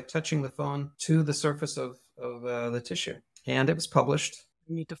just by touching the phone to the surface of the tissue. And it was published.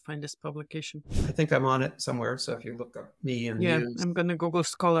 I need to find this publication. I think I'm on it somewhere. So if you look up me and news. I'm going to Google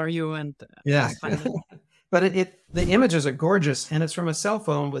Scholar U and find it. But the images are gorgeous, and it's from a cell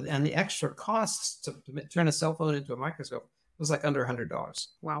phone and the extra costs to turn a cell phone into a microscope was like under $100.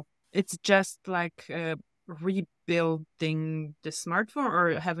 Wow. It's just like rebuilding the smartphone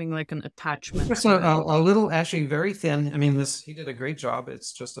or having like an attachment? Just a little, actually very thin. I mean, he did a great job.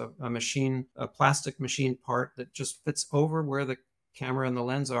 It's just a plastic machine part that just fits over where the camera and the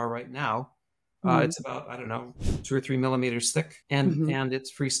lens are right now. It's about, I don't know, 2 or 3 millimeters thick, and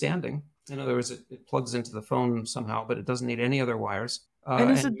it's freestanding. In other words, it plugs into the phone somehow, but it doesn't need any other wires. And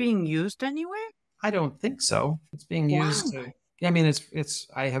is it being used anywhere? I don't think so. It's being used. I mean, it's.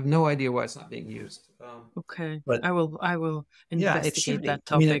 I have no idea why it's not being used. Okay, but I will investigate that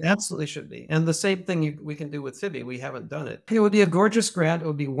topic. I mean, it absolutely should be. And the same thing we can do with Phoebe. We haven't done it. It would be a gorgeous grant. It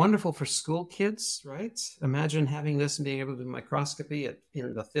would be wonderful for school kids, right? Imagine having this and being able to do microscopy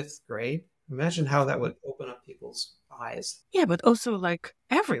in the 5th grade. Imagine how that would open up people's eyes. Yeah, but also like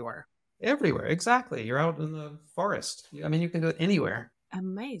everywhere. Everywhere, exactly. You're out in the forest. I mean, you can do it anywhere.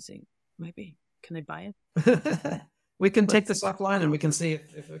 Amazing. Maybe. Can I buy it? We can take this offline and we can see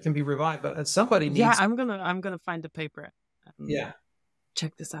if it can be revived. But somebody needs. Yeah, I'm gonna find the paper.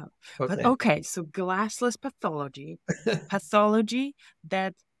 Check this out. Okay. But okay, so glassless pathology, pathology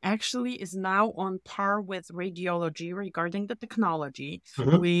that actually is now on par with radiology regarding the technology.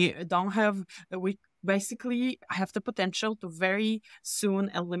 We basically have the potential to very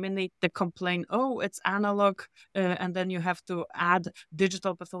soon eliminate the complaint, oh, it's analog, and then you have to add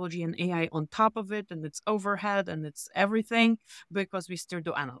digital pathology and AI on top of it, and it's overhead, and it's everything, because we still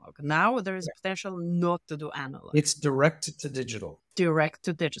do analog. Now there is potential not to do analog. It's direct to digital. Direct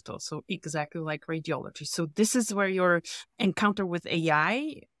to digital, so exactly like radiology. So this is where your encounter with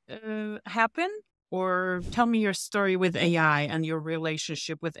AI happened? Or tell me your story with AI and your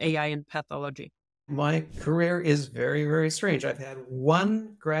relationship with AI in pathology. My career is very, very strange. I've had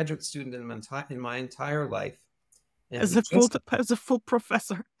one graduate student in my entire life. As a full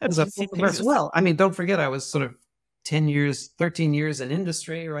professor. As a full professor. Well, I mean, don't forget, I was sort of 13 years in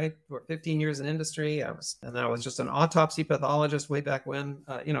industry, right? Or 15 years in industry. And then I was just an autopsy pathologist way back when,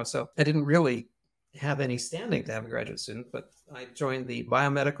 so I didn't really have any standing to have a graduate student, but I joined the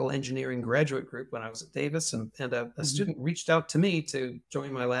biomedical engineering graduate group when I was at Davis, and a student reached out to me to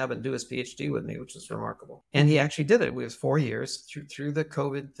join my lab and do his PhD with me, which was remarkable. And he actually did it. It was 4 years through the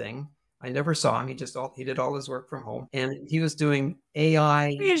COVID thing. I never saw him. He did all his work from home, and he was doing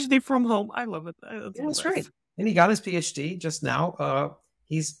AI. PhD from home. I love it. That's right. And he got his PhD just now.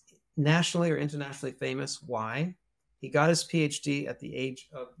 He's nationally or internationally famous. Why? He got his PhD at the age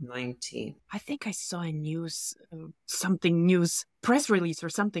of 19. I think I saw a news press release or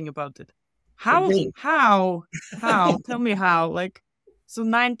something about it. How? Tell me how. So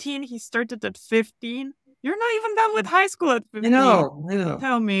 19, he started at 15. You're not even done with high school at 15. I know.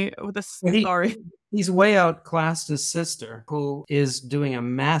 Tell me the story. He's way outclassed his sister, who is doing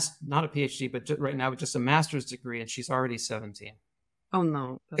not a PhD, but right now just a master's degree, and she's already 17. Oh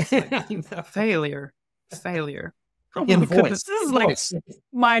no, that's like failure. Oh in voice. This is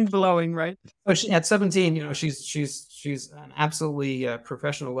mind blowing, right? So at 17, she's an absolutely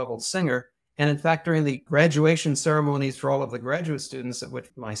professional level singer. And in fact, during the graduation ceremonies for all of the graduate students, at which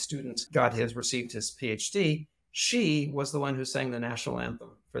my student received his PhD, she was the one who sang the national anthem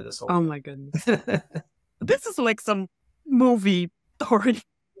for this whole thing. My goodness. This is like some movie story.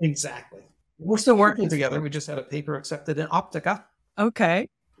 Exactly. We're still working together. We just had a paper accepted in Optica. Okay.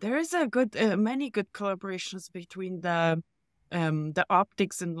 There is many good collaborations between the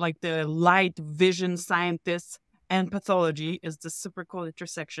optics and like the light vision scientists and pathology is the super cool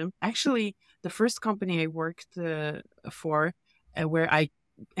intersection. Actually, the first company I worked for, where I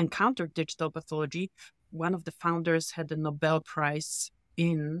encountered digital pathology, one of the founders had the Nobel Prize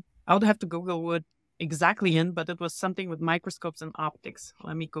I would have to Google what exactly in, but it was something with microscopes and optics.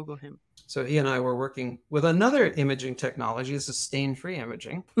 Let me Google him. So he and I were working with another imaging technology. This is stain-free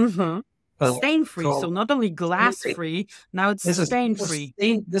imaging. Stain-free. So not only glass-free, now it's stain-free.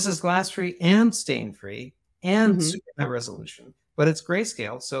 This is glass-free and stain-free and super high resolution, but it's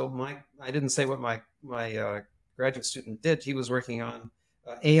grayscale. So I didn't say what my graduate student did. He was working on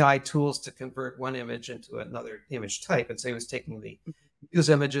AI tools to convert one image into another image type. And so he was taking the Muse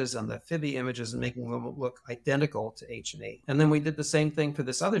images and the Phoebe images and making them look identical to H&E. And then we did the same thing for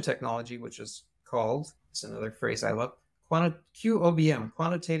this other technology, which is called, it's another phrase I love, QOBM,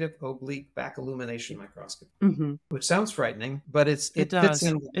 quantitative oblique back illumination microscopy, which sounds frightening, but it fits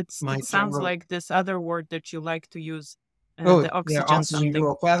in. It sounds like this other word that you like to use, the oxygen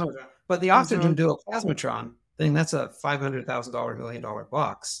dual plasmatron. But the oxygen dual plasmatron thing, that's a $500,000, $1 million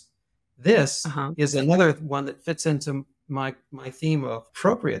box. This is another one that fits into my theme of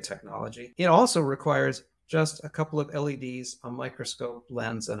appropriate technology. It also requires just a couple of LEDs, a microscope,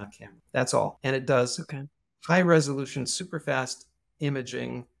 lens, and a camera. That's all. And it does high resolution, super fast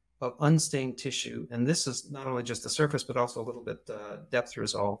imaging of unstained tissue. And this is not only just the surface, but also a little bit depth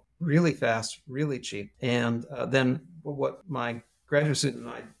resolve, really fast, really cheap. And then what my graduate student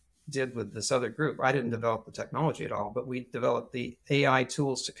and I did with this other group, I didn't develop the technology at all, but we developed the AI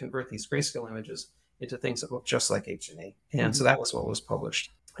tools to convert these grayscale images into things that look just like H&E. And so that was what was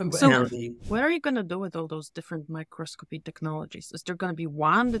published. So what are you going to do with all those different microscopy technologies? Is there going to be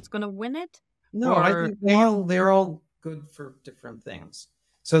one that's going to win it? No, I think they're all good for different things.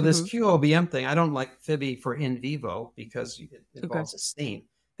 So this QOBM thing, I don't like Phoebe for in vivo because it involves a stain.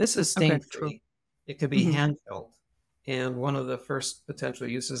 This is stain-free. It could be handheld. And one of the first potential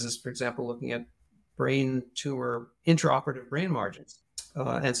uses is, for example, looking at brain tumor, intraoperative brain margins.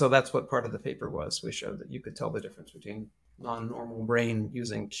 And so that's what part of the paper was. We showed that you could tell the difference between non-normal brain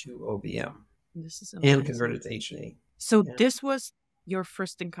using QOBM and convert it to H&E. So this was your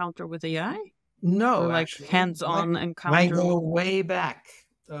first encounter with AI? No, or like actually, hands-on encounter? I go way back.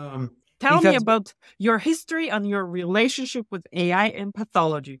 Tell me about your history and your relationship with AI in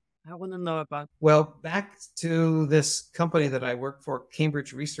pathology. I want to know about. Well, back to this company that I work for,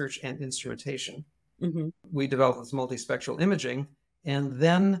 Cambridge Research and Instrumentation. We developed this multispectral imaging. And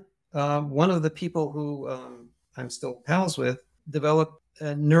then one of the people who I'm still pals with developed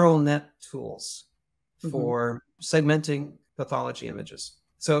neural net tools for segmenting pathology images.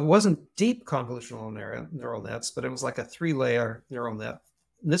 So it wasn't deep convolutional neural nets, but it was like a 3-layer neural net.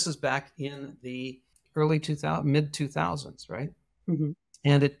 And this is back in the mid 2000s, right?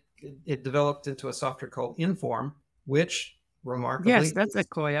 And it developed into a software called Inform, which remarkably, yes, that's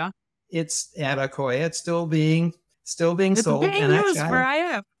Akoya. It's at Akoya. It's still being sold. It's being used for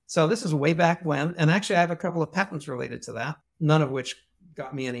IF. So this is way back when, and actually I have a couple of patents related to that, none of which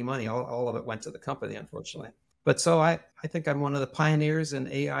got me any money. All of it went to the company, unfortunately. But so I think I'm one of the pioneers in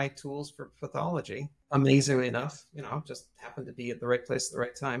AI tools for pathology. Amazingly enough, just happened to be at the right place at the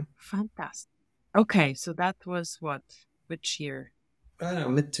right time. Fantastic. Okay, so that was which year? I don't know,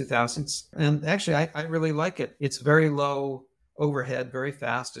 mid 2000s. And actually, I really like it. It's very low overhead, very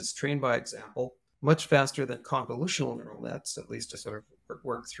fast. It's trained by example, much faster than convolutional neural nets, at least to sort of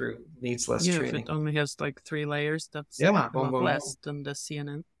work through, needs less training. If it only has like 3 layers, that's a lot less than the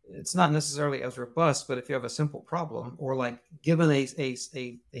CNN. It's not necessarily as robust, but if you have a simple problem, or like given a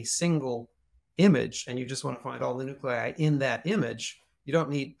single image and you just want to find all the nuclei in that image, you don't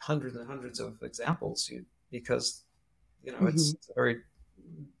need hundreds and hundreds of examples because it's a very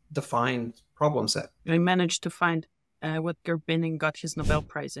defined problem set. I managed to find what Gerbinin got his Nobel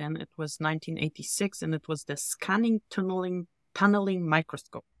Prize in. It was 1986, and it was the scanning tunneling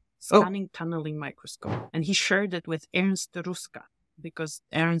microscope. Tunneling microscope. And he shared it with Ernst Ruska, because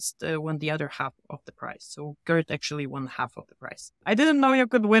Ernst won the other half of the prize. So Gert actually won half of the prize. I didn't know you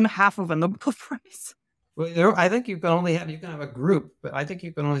could win half of a Nobel Prize. Well, I think you can have a group, but I think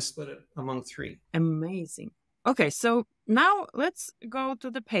you can only split it among 3. Amazing. Okay, so now let's go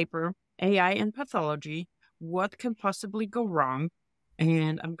to the paper, AI and Pathology. What can possibly go wrong?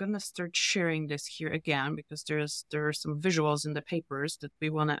 And I'm going to start sharing this here again because there are some visuals in the papers that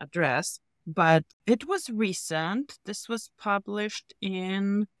we want to address. But it was recent. This was published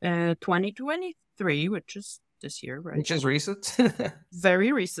in 2023, which is this year, right? Which is recent.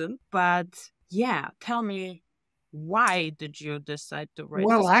 Very recent. But yeah, tell me, why did you decide to write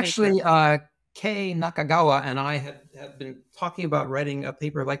this paper? Actually, Kei Nakagawa and I have been talking about writing a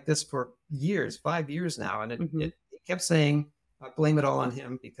paper like this for years, 5 years now. And it kept saying, I blame it all on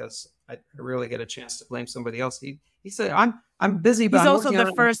him because I rarely get a chance to blame somebody else. He said, I'm busy, but He's I'm also working on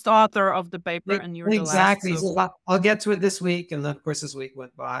the it. first author of the paper, and you're the last. Exactly. So. So I'll get to it this week. And then, of course, this week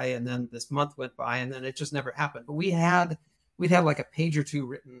went by, and then this month went by, and then it just never happened. But we'd have like a page or two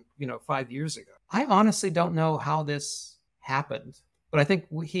written, 5 years ago. I honestly don't know how this happened, but I think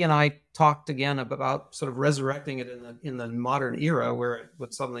he and I talked again about sort of resurrecting it in the modern era where it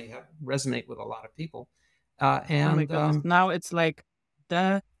would suddenly resonate with a lot of people. Oh my goodness. Now it's like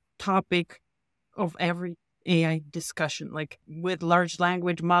the topic of every AI discussion, like with large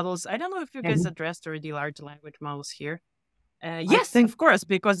language models. I don't know if you guys addressed already large language models here. Yes, of course,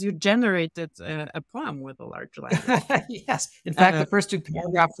 because you generated a poem with a large language. Yes. In fact, the first two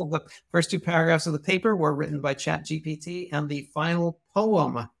paragraphs of the paper were written by ChatGPT, and the final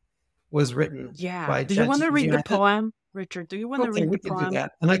poem was written by ChatGPT. Do you want to read the poem, Richard? Do you want to read the poem? Do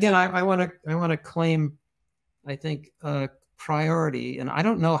that. And again, I want to claim, I think, priority. And I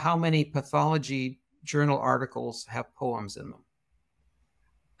don't know how many pathology journal articles have poems in them.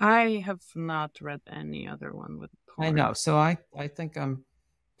 I have not read any other one with poems. I know. So I think I'm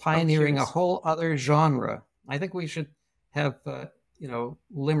pioneering a whole other genre. I think we should have,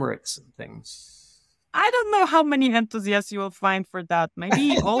 limericks and things. I don't know how many enthusiasts you will find for that.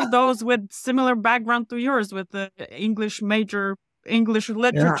 Maybe all those with similar background to yours, with the English literature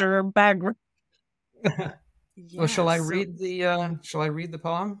background. Well, shall I read the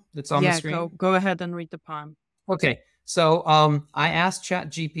poem that's on the screen? Yeah, go ahead and read the poem. Okay. So I asked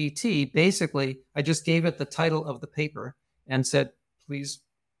ChatGPT, basically, I just gave it the title of the paper and said, please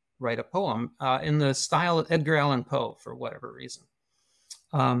write a poem in the style of Edgar Allan Poe, for whatever reason.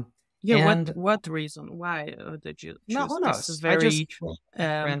 What reason? Why did you choose? No, this is very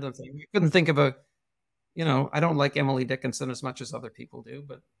random thing. I couldn't think of I don't like Emily Dickinson as much as other people do,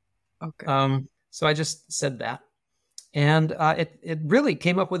 but okay. So I just said that. And it really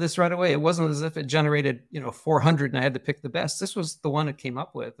came up with this right away. It wasn't as if it generated, 400 and I had to pick the best. This was the one it came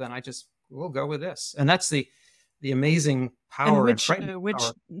up with, and we'll go with this. And that's the amazing power. And which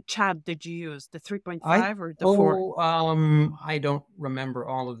chat did you use? The 3.5 or the 4? I don't remember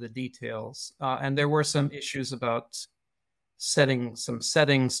all of the details. And there were some issues about setting some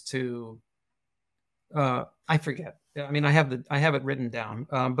settings to. I forget. I mean, I have it written down,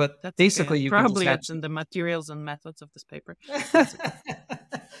 but that's basically okay. You probably can it's in the materials and methods of this paper.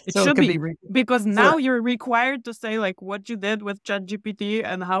 It so should be because now you're required to say like what you did with ChatGPT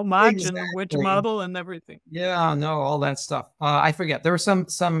and how much and which model and everything. Yeah, no, all that stuff. I forget. There were some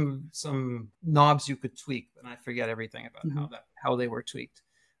knobs you could tweak, and I forget everything about how they were tweaked.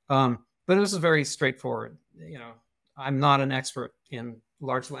 But it was very straightforward. I'm not an expert in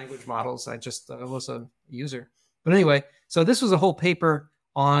large language models. I just was a user. But anyway, so this was a whole paper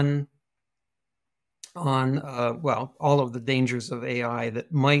on all of the dangers of AI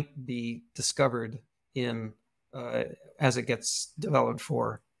that might be discovered in as it gets developed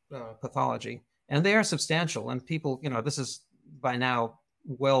for pathology, and they are substantial. And people, this is by now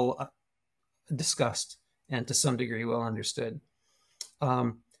well discussed and to some degree well understood.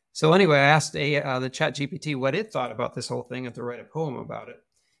 So anyway, I asked the ChatGPT what it thought about this whole thing and to write a poem about it.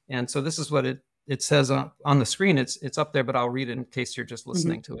 And so this is what it says on the screen. It's up there, but I'll read it in case you're just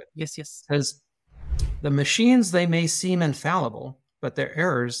listening to it. Yes. It says, "The machines, they may seem infallible, but their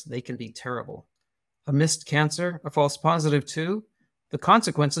errors, they can be terrible. A missed cancer, a false positive too, the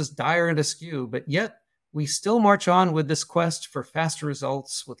consequences dire and askew, but yet we still march on with this quest for fast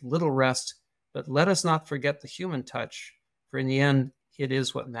results with little rest. But let us not forget the human touch, for in the end, it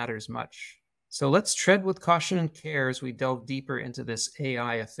is what matters much. So let's tread with caution and care as we delve deeper into this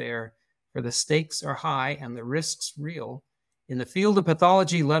AI affair, for the stakes are high and the risks real. In the field of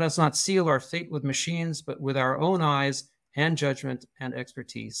pathology, let us not seal our fate with machines, but with our own eyes and judgment and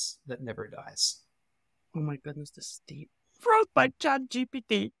expertise that never dies." Oh my goodness, this is deep. Wrote by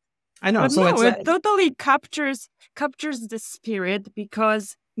ChatGPT. I know. But so it totally captures the spirit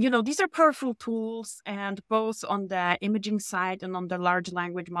because, these are powerful tools, and both on the imaging side and on the large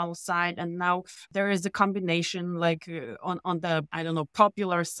language model side. And now there is a combination, like on the,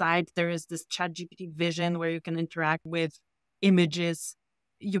 popular side, there is this ChatGPT Vision where you can interact with images.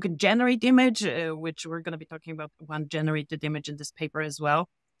 You can generate image, which we're going to be talking about one generated image in this paper as well,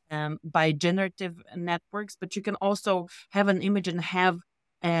 by generative networks. But you can also have an image and have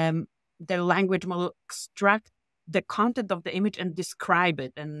the language model extract the content of the image and describe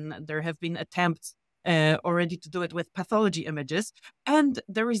it. And there have been attempts already to do it with pathology images. And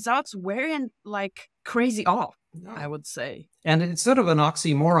the results weren't like crazy off, I would say. And it's sort of an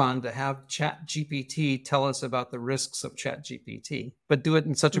oxymoron to have ChatGPT tell us about the risks of ChatGPT, but do it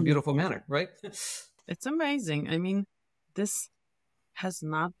in such a beautiful manner, right? It's amazing. I mean, this has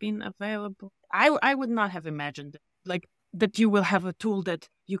not been available. I would not have imagined it. Like that you will have a tool that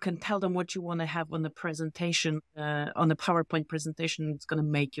you can tell them what you want to have on the presentation, on the PowerPoint presentation. It's going to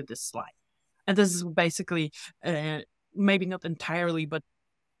make you this slide. And this is basically, maybe not entirely, but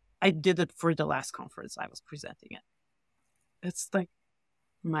I did it for the last conference I was presenting at. It's like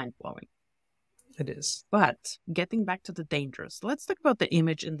mind-blowing. It is. But getting back to the dangers, let's talk about the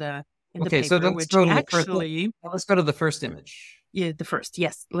image in the Okay, paper, so let's which go to actually... let's go to the first image. Yeah, the first.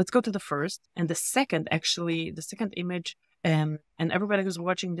 Yes, let's go to the first. And the second, actually, the second image, and everybody who's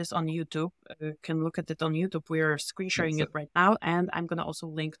watching this on YouTube can look at it on YouTube. We're screen sharing it right now. And I'm going to also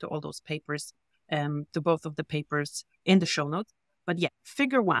link to all those papers, to both of the papers in the show notes. But yeah,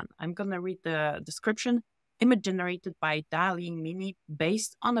 figure 1. I'm going to read the description. Image generated by DALL-E Mini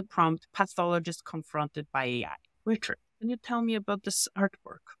based on a prompt, pathologist confronted by AI. Richard, can you tell me about this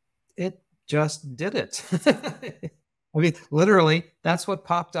artwork? It just did it. I mean, literally, that's what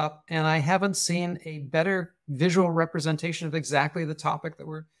popped up, and I haven't seen a better visual representation of exactly the topic that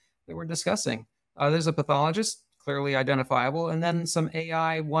we're discussing. There's a pathologist, clearly identifiable, and then some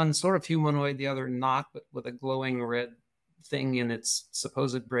AI, one sort of humanoid, the other not, but with a glowing red thing in its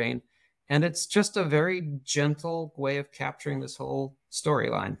supposed brain. And it's just a very gentle way of capturing this whole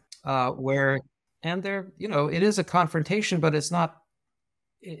storyline, it is a confrontation, but it's not,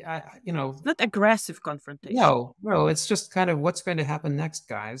 not aggressive confrontation. No, it's just kind of what's going to happen next,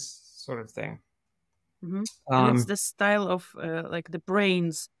 guys, sort of thing. Mm-hmm. And it's the style of like the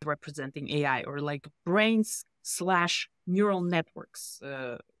brains representing AI, or like brains / neural networks.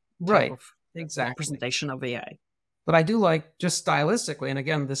 Right, exactly. Representation of AI. But I do like, just stylistically, and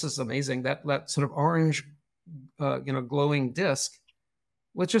again, this is amazing, that sort of orange, glowing disc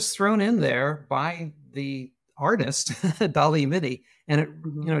was just thrown in there by the artist, DALL-E Mini, and it,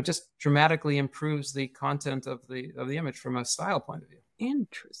 just dramatically improves the content of the image from a style point of view.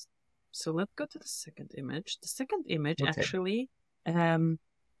 Interesting. So let's go to the second image. The second image actually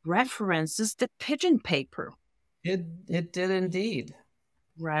references the pigeon paper. It did indeed.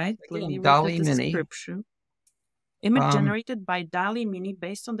 Right. Again, let me read DALL-E the Mini. description. Image generated by DALL-E Mini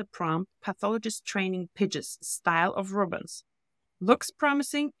based on the prompt, pathologist training pigeons, style of ribbons. Looks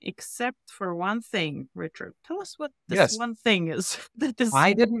promising, except for one thing. Richard, tell us what this one thing is.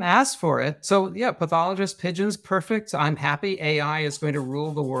 I didn't ask for it. So yeah, pathologist pigeons, perfect. I'm happy. AI is going to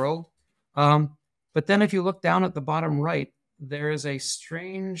rule the world. But then if you look down at the bottom right, there is a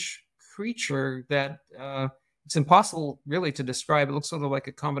strange creature that it's impossible really to describe. It looks sort of like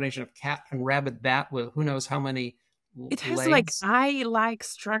a combination of cat and rabbit bat with who knows how many It has legs. like eye-like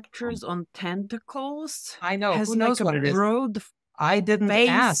structures on tentacles. I know. Has who knows like what it is? Broad I didn't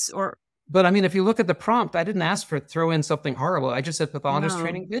ask. But I mean, if you look at the prompt, I didn't ask for it, throw in something horrible. I just said pathologist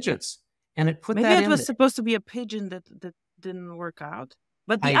training pigeons. And it put that in. Maybe it was supposed to be a pigeon that didn't work out.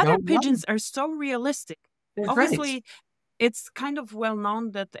 But the other pigeons are so realistic. Obviously, it's kind of well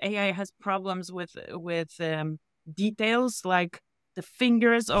known that AI has problems with details, like the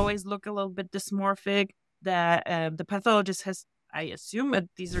fingers always look a little bit dysmorphic. The pathologist has, I assume,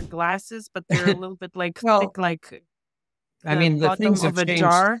 these are glasses, but they're a little bit like thick, like I mean, the things have changed.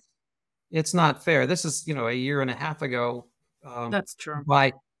 Jar. It's not fair. This is, a year and a half ago. That's true.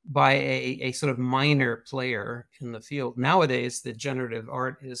 By a sort of minor player in the field. Nowadays, the generative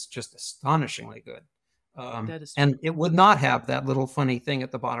art is just astonishingly good. That is true. And it would not have that little funny thing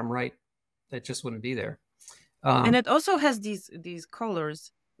at the bottom right. That just wouldn't be there. And it also has these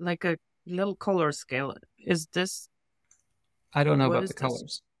colors, like a little color scale. Is this? I don't know about the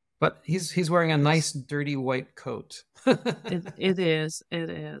colors, but he's wearing a nice dirty white coat. It is.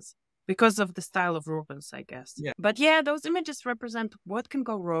 Because of the style of ribbons, I guess. Yeah. But yeah, those images represent what can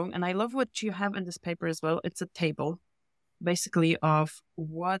go wrong. And I love what you have in this paper as well. It's a table, basically, of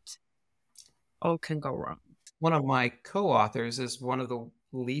what all can go wrong. One of my co-authors is one of the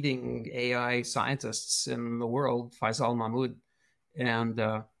leading AI scientists in the world, Faisal Mahmood. And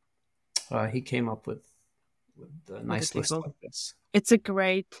he came up with a nice list like this. It's a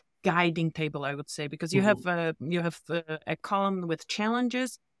great guiding table, I would say, because you have a column with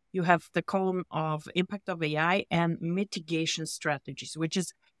challenges. You have the column of impact of AI and mitigation strategies, which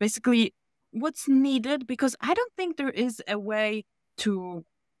is basically what's needed, because I don't think there is a way to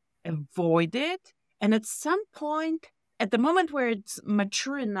avoid it. And at some point, at the moment where it's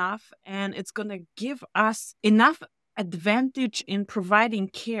mature enough and it's going to give us enough advantage in providing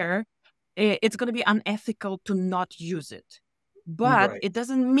care, it's going to be unethical to not use it. But it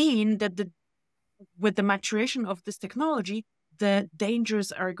doesn't mean that with the maturation of this technology, the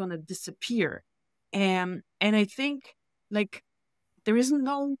dangers are going to disappear. And I think, like, there is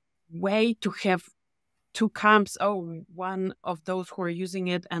no way to have two camps. Oh, one of those who are using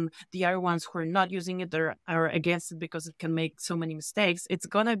it and the other ones who are not using it are against it because it can make so many mistakes. It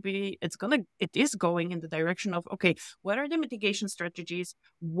is going in the direction of, okay, what are the mitigation strategies?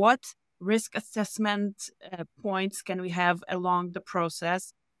 What risk assessment points can we have along the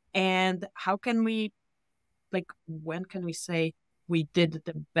process? And how can we, when can we say we did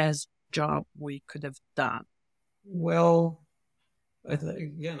the best job we could have done? Well,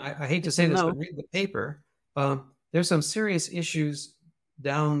 again, I hate to say this, but read the paper. There's some serious issues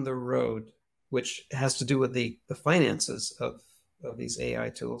down the road, which has to do with the finances of these AI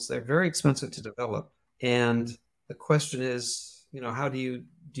tools. They're very expensive to develop. And the question is, how do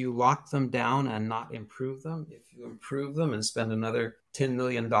you lock them down and not improve them? If you improve them and spend another $10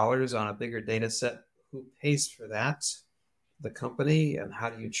 million on a bigger data set, who pays for that? The company, and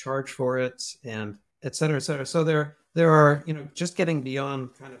how do you charge for it, and et cetera, et cetera. So there are, just getting beyond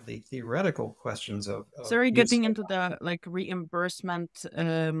kind of the theoretical questions of so are you getting into the reimbursement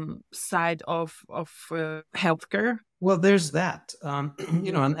side of healthcare? Well, there's that,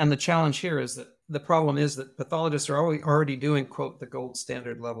 and the challenge here is that the problem is that pathologists are already doing, quote, the gold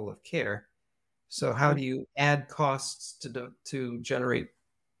standard level of care. So how do you add costs to generate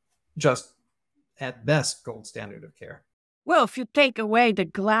just at best gold standard of care? Well, if you take away the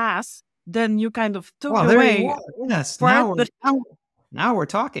glass, then you kind of took away. Yes, now we're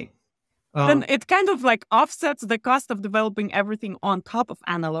talking. Then it kind of offsets the cost of developing everything on top of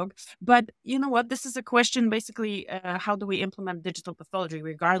analog. But you know what? This is a question basically, how do we implement digital pathology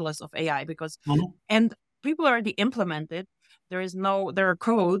regardless of AI? Because, and people already implemented. There are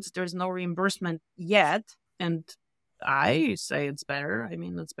codes, there's no reimbursement yet. And I say it's better. I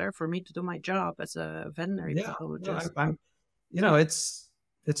mean, it's better for me to do my job as a veterinary pathologist.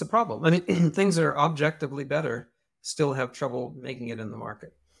 It's a problem. I mean, things that are objectively better still have trouble making it in the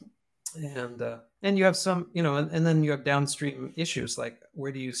market. And you have some, and then you have downstream issues like,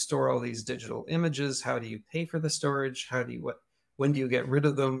 where do you store all these digital images? How do you pay for the storage? When do you get rid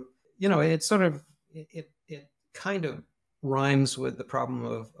of them? It's sort of, it kind of rhymes with the problem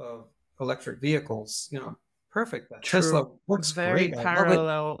of electric vehicles. Perfect. Tesla works great.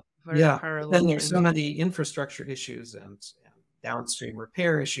 Parallel. Parallel. Then there's so many infrastructure issues and downstream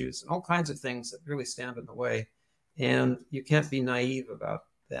repair issues and all kinds of things that really stand in the way. And you can't be naive about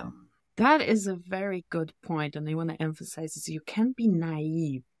them. That is a very good point. And I want to emphasize this. You can't be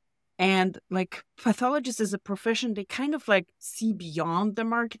naive. And pathologists as a profession, they kind of see beyond the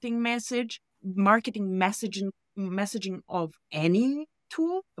marketing messaging of any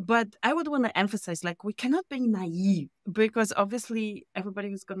tool. But I would want to emphasize, we cannot be naive, because obviously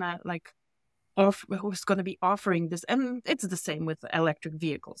everybody who's gonna who's going to be offering this, and it's the same with electric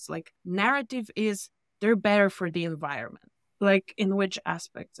vehicles. Narrative is they're better for the environment. In which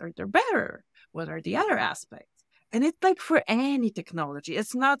aspects are they better? What are the other aspects? And it's for any technology.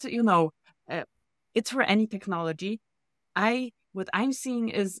 It's not, it's for any technology. What I'm seeing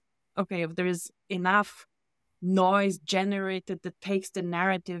is, okay, if there is enough noise generated that takes the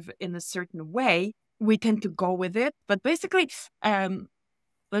narrative in a certain way, we tend to go with it. But basically,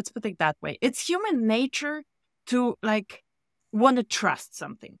 let's put it that way. It's human nature to want to trust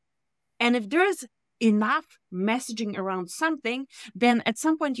something. And if there is enough messaging around something, then at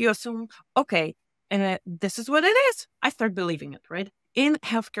some point you assume, okay, this is what it is. I start believing it, right? In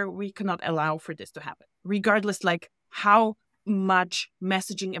healthcare, we cannot allow for this to happen, regardless how much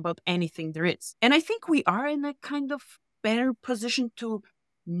messaging about anything there is. And I think we are in a kind of better position to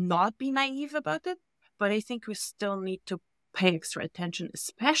not be naive about it, but I think we still need to pay extra attention,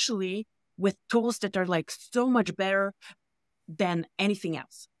 especially with tools that are so much better than anything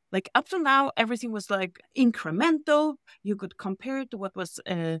else. Up to now, everything was incremental. You could compare it to what was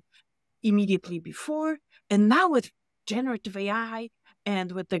immediately before. And now with generative AI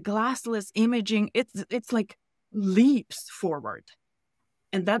and with the glassless imaging, it's leaps forward.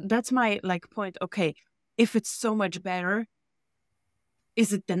 And that's my point. Okay, if it's so much better,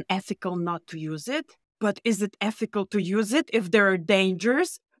 is it then ethical not to use it? But is it ethical to use it if there are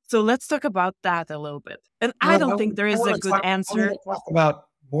dangers? So let's talk about that a little bit. And I don't think there is a good answer. I want to talk about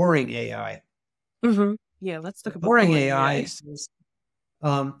boring AI. Mm-hmm. Yeah, let's talk about boring AI.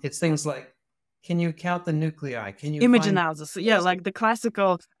 It's things like, can you count the nuclei? Can you image analysis? Yeah, the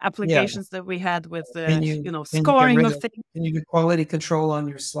classical applications that we had with scoring of things. Can you do quality control on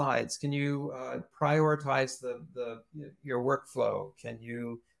your slides? Can you prioritize your workflow? Can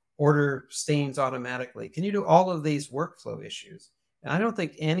you order stains automatically? Can you do all of these workflow issues? And I don't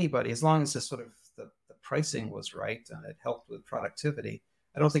think anybody, as long as the pricing was right and it helped with productivity,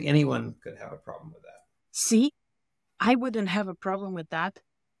 I don't think anyone could have a problem with that. See, I wouldn't have a problem with that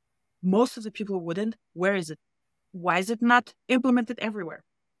most of the people wouldn't. Where is it? Why is it not implemented everywhere?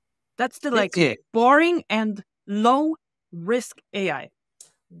 That's the like boring and low risk AI.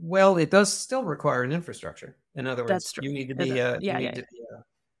 Well, it does still require an infrastructure. In other words, That's true. you need to be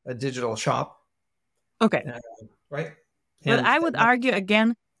a digital shop. Okay. Right. But I would argue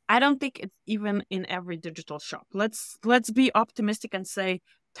again, I don't think it's even in every digital shop. Let's be optimistic and say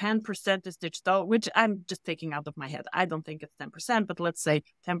 10% is digital, which I'm just taking out of my head. I don't think it's 10%, but let's say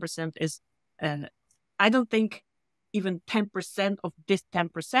 10% is, I don't think even 10% of this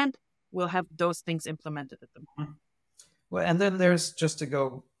 10% will have those things implemented at the moment. Well, and then there's, just to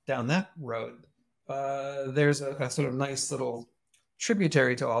go down that road, there's a sort of nice little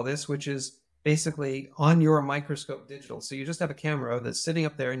tributary to all this, which is basically on your microscope digital. So you just have a camera that's sitting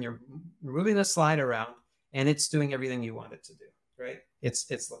up there and you're moving the slide around and it's doing everything you want it to do, right?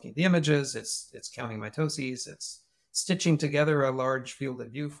 It's looking at the images, it's counting mitoses, it's stitching together a large field of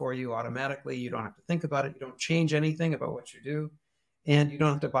view for you automatically. You don't have to think about it. You don't change anything about what you do. And you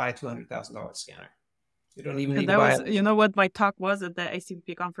don't have to buy a $200,000 scanner. You don't even need to buy it. You know what my talk was at the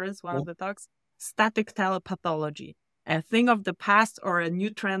ACP conference, one of the talks? Static telepathology, a thing of the past or a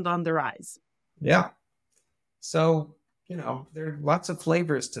new trend on the rise. Yeah. So, there are lots of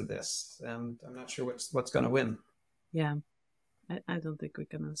flavors to this, and I'm not sure what's going to win. Yeah. I don't think we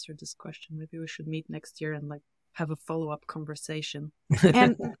can answer this question. Maybe we should meet next year and have a follow-up conversation.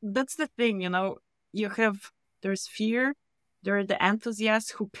 And that's the thing, there's fear. There are the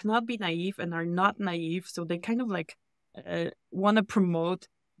enthusiasts who cannot be naive and are not naive. So they kind of want to promote,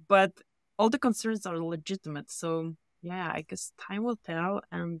 but all the concerns are legitimate. So yeah, I guess time will tell.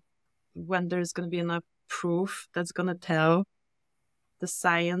 And when there's going to be enough proof that's going to tell the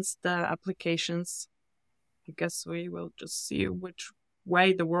science, the applications, I guess we will just see which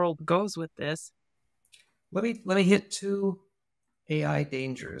way the world goes with this. Let me hit two AI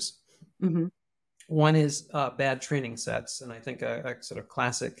dangers. Mm-hmm. One is bad training sets, and I think a sort of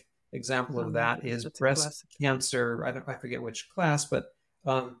classic example of that is breast cancer. I forget which class, but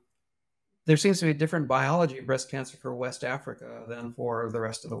there seems to be a different biology of breast cancer for West Africa than for the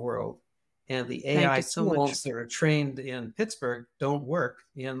rest of the world. And the AI tools that are trained in Pittsburgh don't work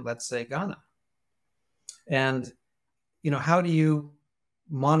in, let's say, Ghana. And, how do you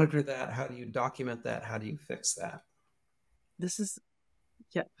monitor that? How do you document that? How do you fix that?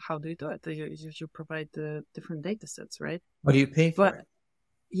 How do you do it? You provide the different data sets, right? How do you pay for it?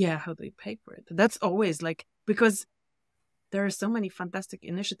 Yeah, how do you pay for it? That's always because there are so many fantastic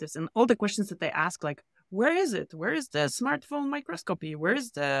initiatives and all the questions that they ask, where is it? Where is the smartphone microscopy? Where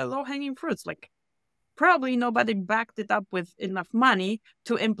is the low-hanging fruits? Probably nobody backed it up with enough money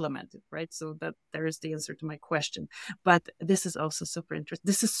to implement it, right? So that there is the answer to my question. But this is also super interesting.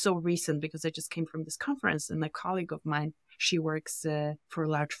 This is so recent because I just came from this conference and a colleague of mine, she works for a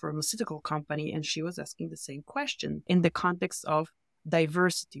large pharmaceutical company, and she was asking the same question in the context of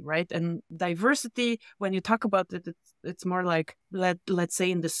diversity, right? And diversity, when you talk about it, it's more let's say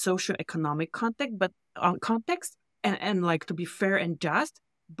in the socioeconomic context, and to be fair and just,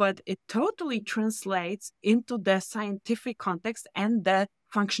 but it totally translates into the scientific context and the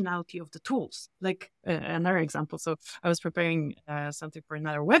functionality of the tools. Another example. So I was preparing something for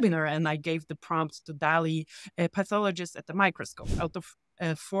another webinar, and I gave the prompt to DALI, a pathologist at the microscope. Out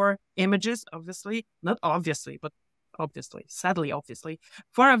of 4 images, sadly,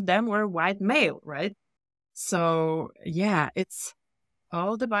 4 of them were white male, right? So yeah, it's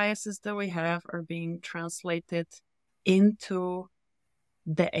all the biases that we have are being translated into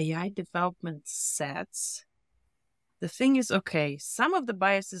the AI development sets. The thing is, some of the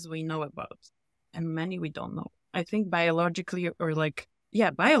biases we know about and many we don't know. I think biologically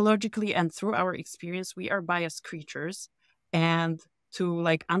and through our experience, we are biased creatures. And to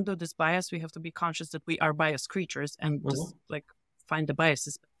undo this bias, we have to be conscious that we are biased creatures and just find the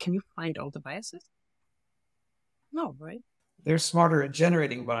biases. Can you find all the biases? No, right? They're smarter at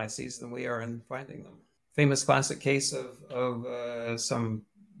generating biases than we are in finding them. Famous classic case of some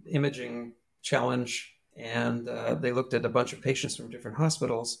imaging challenge, and they looked at a bunch of patients from different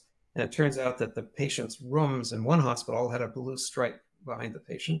hospitals, and it turns out that the patient's rooms in one hospital had a blue stripe behind the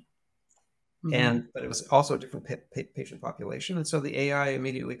patient. Mm-hmm. But it was also a different patient population. And so the AI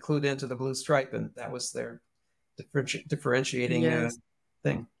immediately clued into the blue stripe, and that was their differentiating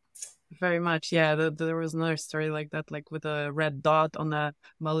thing. Very much. Yeah. There was another story like that, with a red dot on a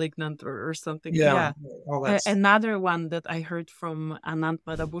malignant or something. Yeah. Another one that I heard from Anand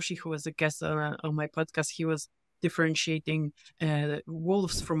Madabushi, who was a guest on my podcast, he was differentiating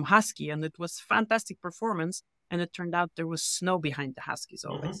wolves from husky, and it was fantastic performance. And it turned out there was snow behind the huskies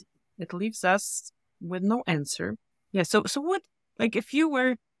always. Mm-hmm. It leaves us with no answer. Yeah. So what, if you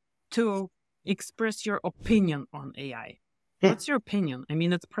were to express your opinion on AI. What's your opinion? I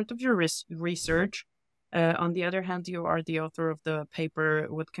mean, it's part of your research. On the other hand, you are the author of the paper,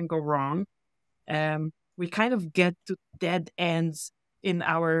 What Can Go Wrong? We kind of get to dead ends in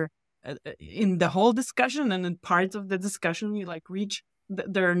in the whole discussion, and in parts of the discussion, we like reach,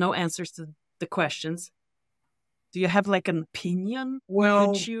 there are no answers to the questions. Do you have like an opinion?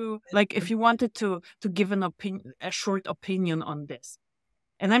 Well, if you wanted to give a short opinion on this,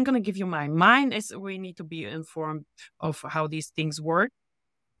 and I'm going to give you mine. Mine is we need to be informed of how these things work,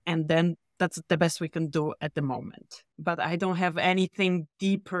 and then that's the best we can do at the moment. But I don't have anything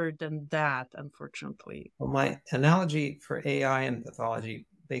deeper than that, unfortunately. Well, my analogy for AI and pathology,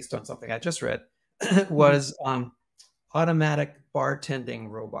 based on something I just read, was automatic bartending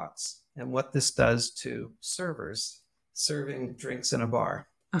robots and what this does to servers serving drinks in a bar.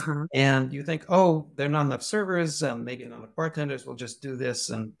 Uh-huh. And you think, oh, there are not enough servers, maybe not enough bartenders, we'll just do this.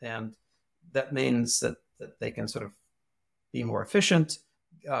 And that means that they can sort of be more efficient,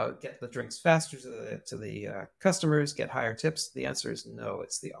 get the drinks faster to the customers, get higher tips. The answer is no,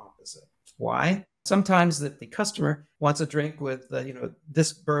 it's the opposite. Why? Sometimes the customer wants a drink with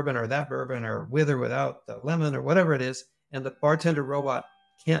this bourbon or that bourbon, or with or without the lemon or whatever it is, and the bartender robot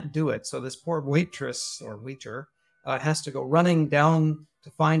can't do it. So this poor waitress or waiter has to go running down to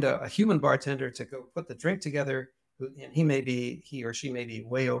find a human bartender to go put the drink together, and he or she may be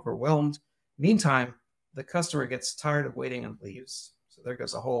way overwhelmed. Meantime, the customer gets tired of waiting and leaves. So there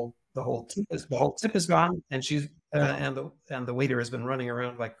goes the whole tip is gone, and she's and the waiter has been running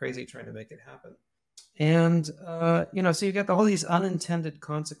around like crazy trying to make it happen. And so you get all these unintended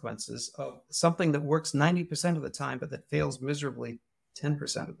consequences of something that works 90% of the time, but that fails miserably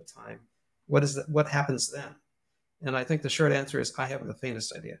 10% of the time. What happens then? And I think the short answer is I haven't the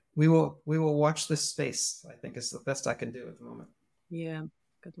faintest idea. We will watch this space, I think, is the best I can do at the moment. Yeah,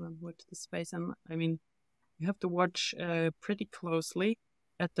 good one. Watch the space. And I mean, you have to watch pretty closely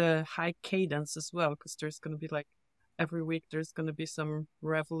at the high cadence as well, because there's going to be every week, there's going to be some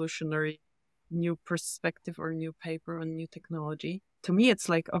revolutionary new perspective or new paper on new technology. To me, it's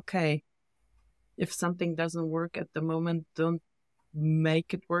like, okay, if something doesn't work at the moment, don't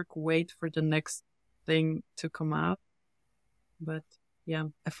make it work. Wait for the next thing to come out. But yeah,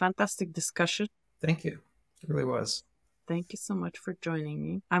 a fantastic discussion. Thank you. It really was. Thank you so much for joining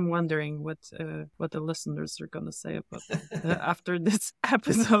me. I'm wondering what the listeners are going to say about after this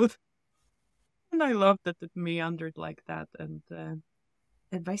episode. And I love that it meandered like that, and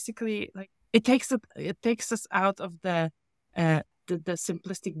it basically it takes us out of the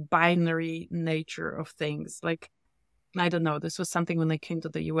simplistic binary nature of things. I don't know. This was something when I came to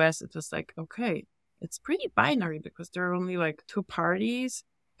the US. It was like, okay, it's pretty binary because there are only two parties,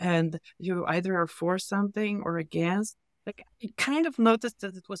 and you either are for something or against. I kind of noticed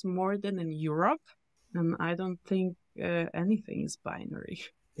that it was more than in Europe, and I don't think anything is binary.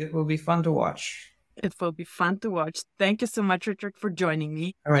 It will be fun to watch. It will be fun to watch. Thank you so much, Richard, for joining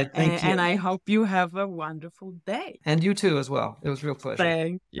me. All right, thank you. And I hope you have a wonderful day. And you too as well. It was a real pleasure.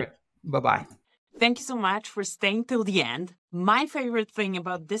 Thank you. Right. Bye-bye. Thank you so much for staying till the end. My favorite thing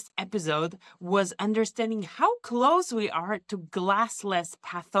about this episode was understanding how close we are to glassless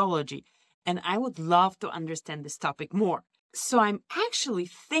pathology. And I would love to understand this topic more. So I'm actually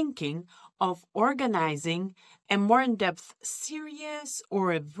thinking of organizing a more in-depth series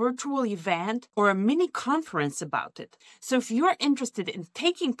or a virtual event or a mini conference about it. So if you're interested in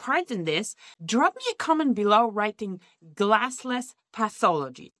taking part in this, drop me a comment below writing glassless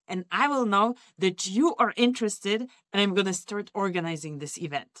pathology, and I will know that you are interested, and I'm going to start organizing this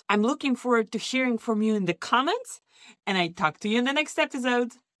event. I'm looking forward to hearing from you in the comments, and I talk to you in the next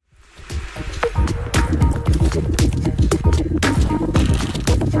episode.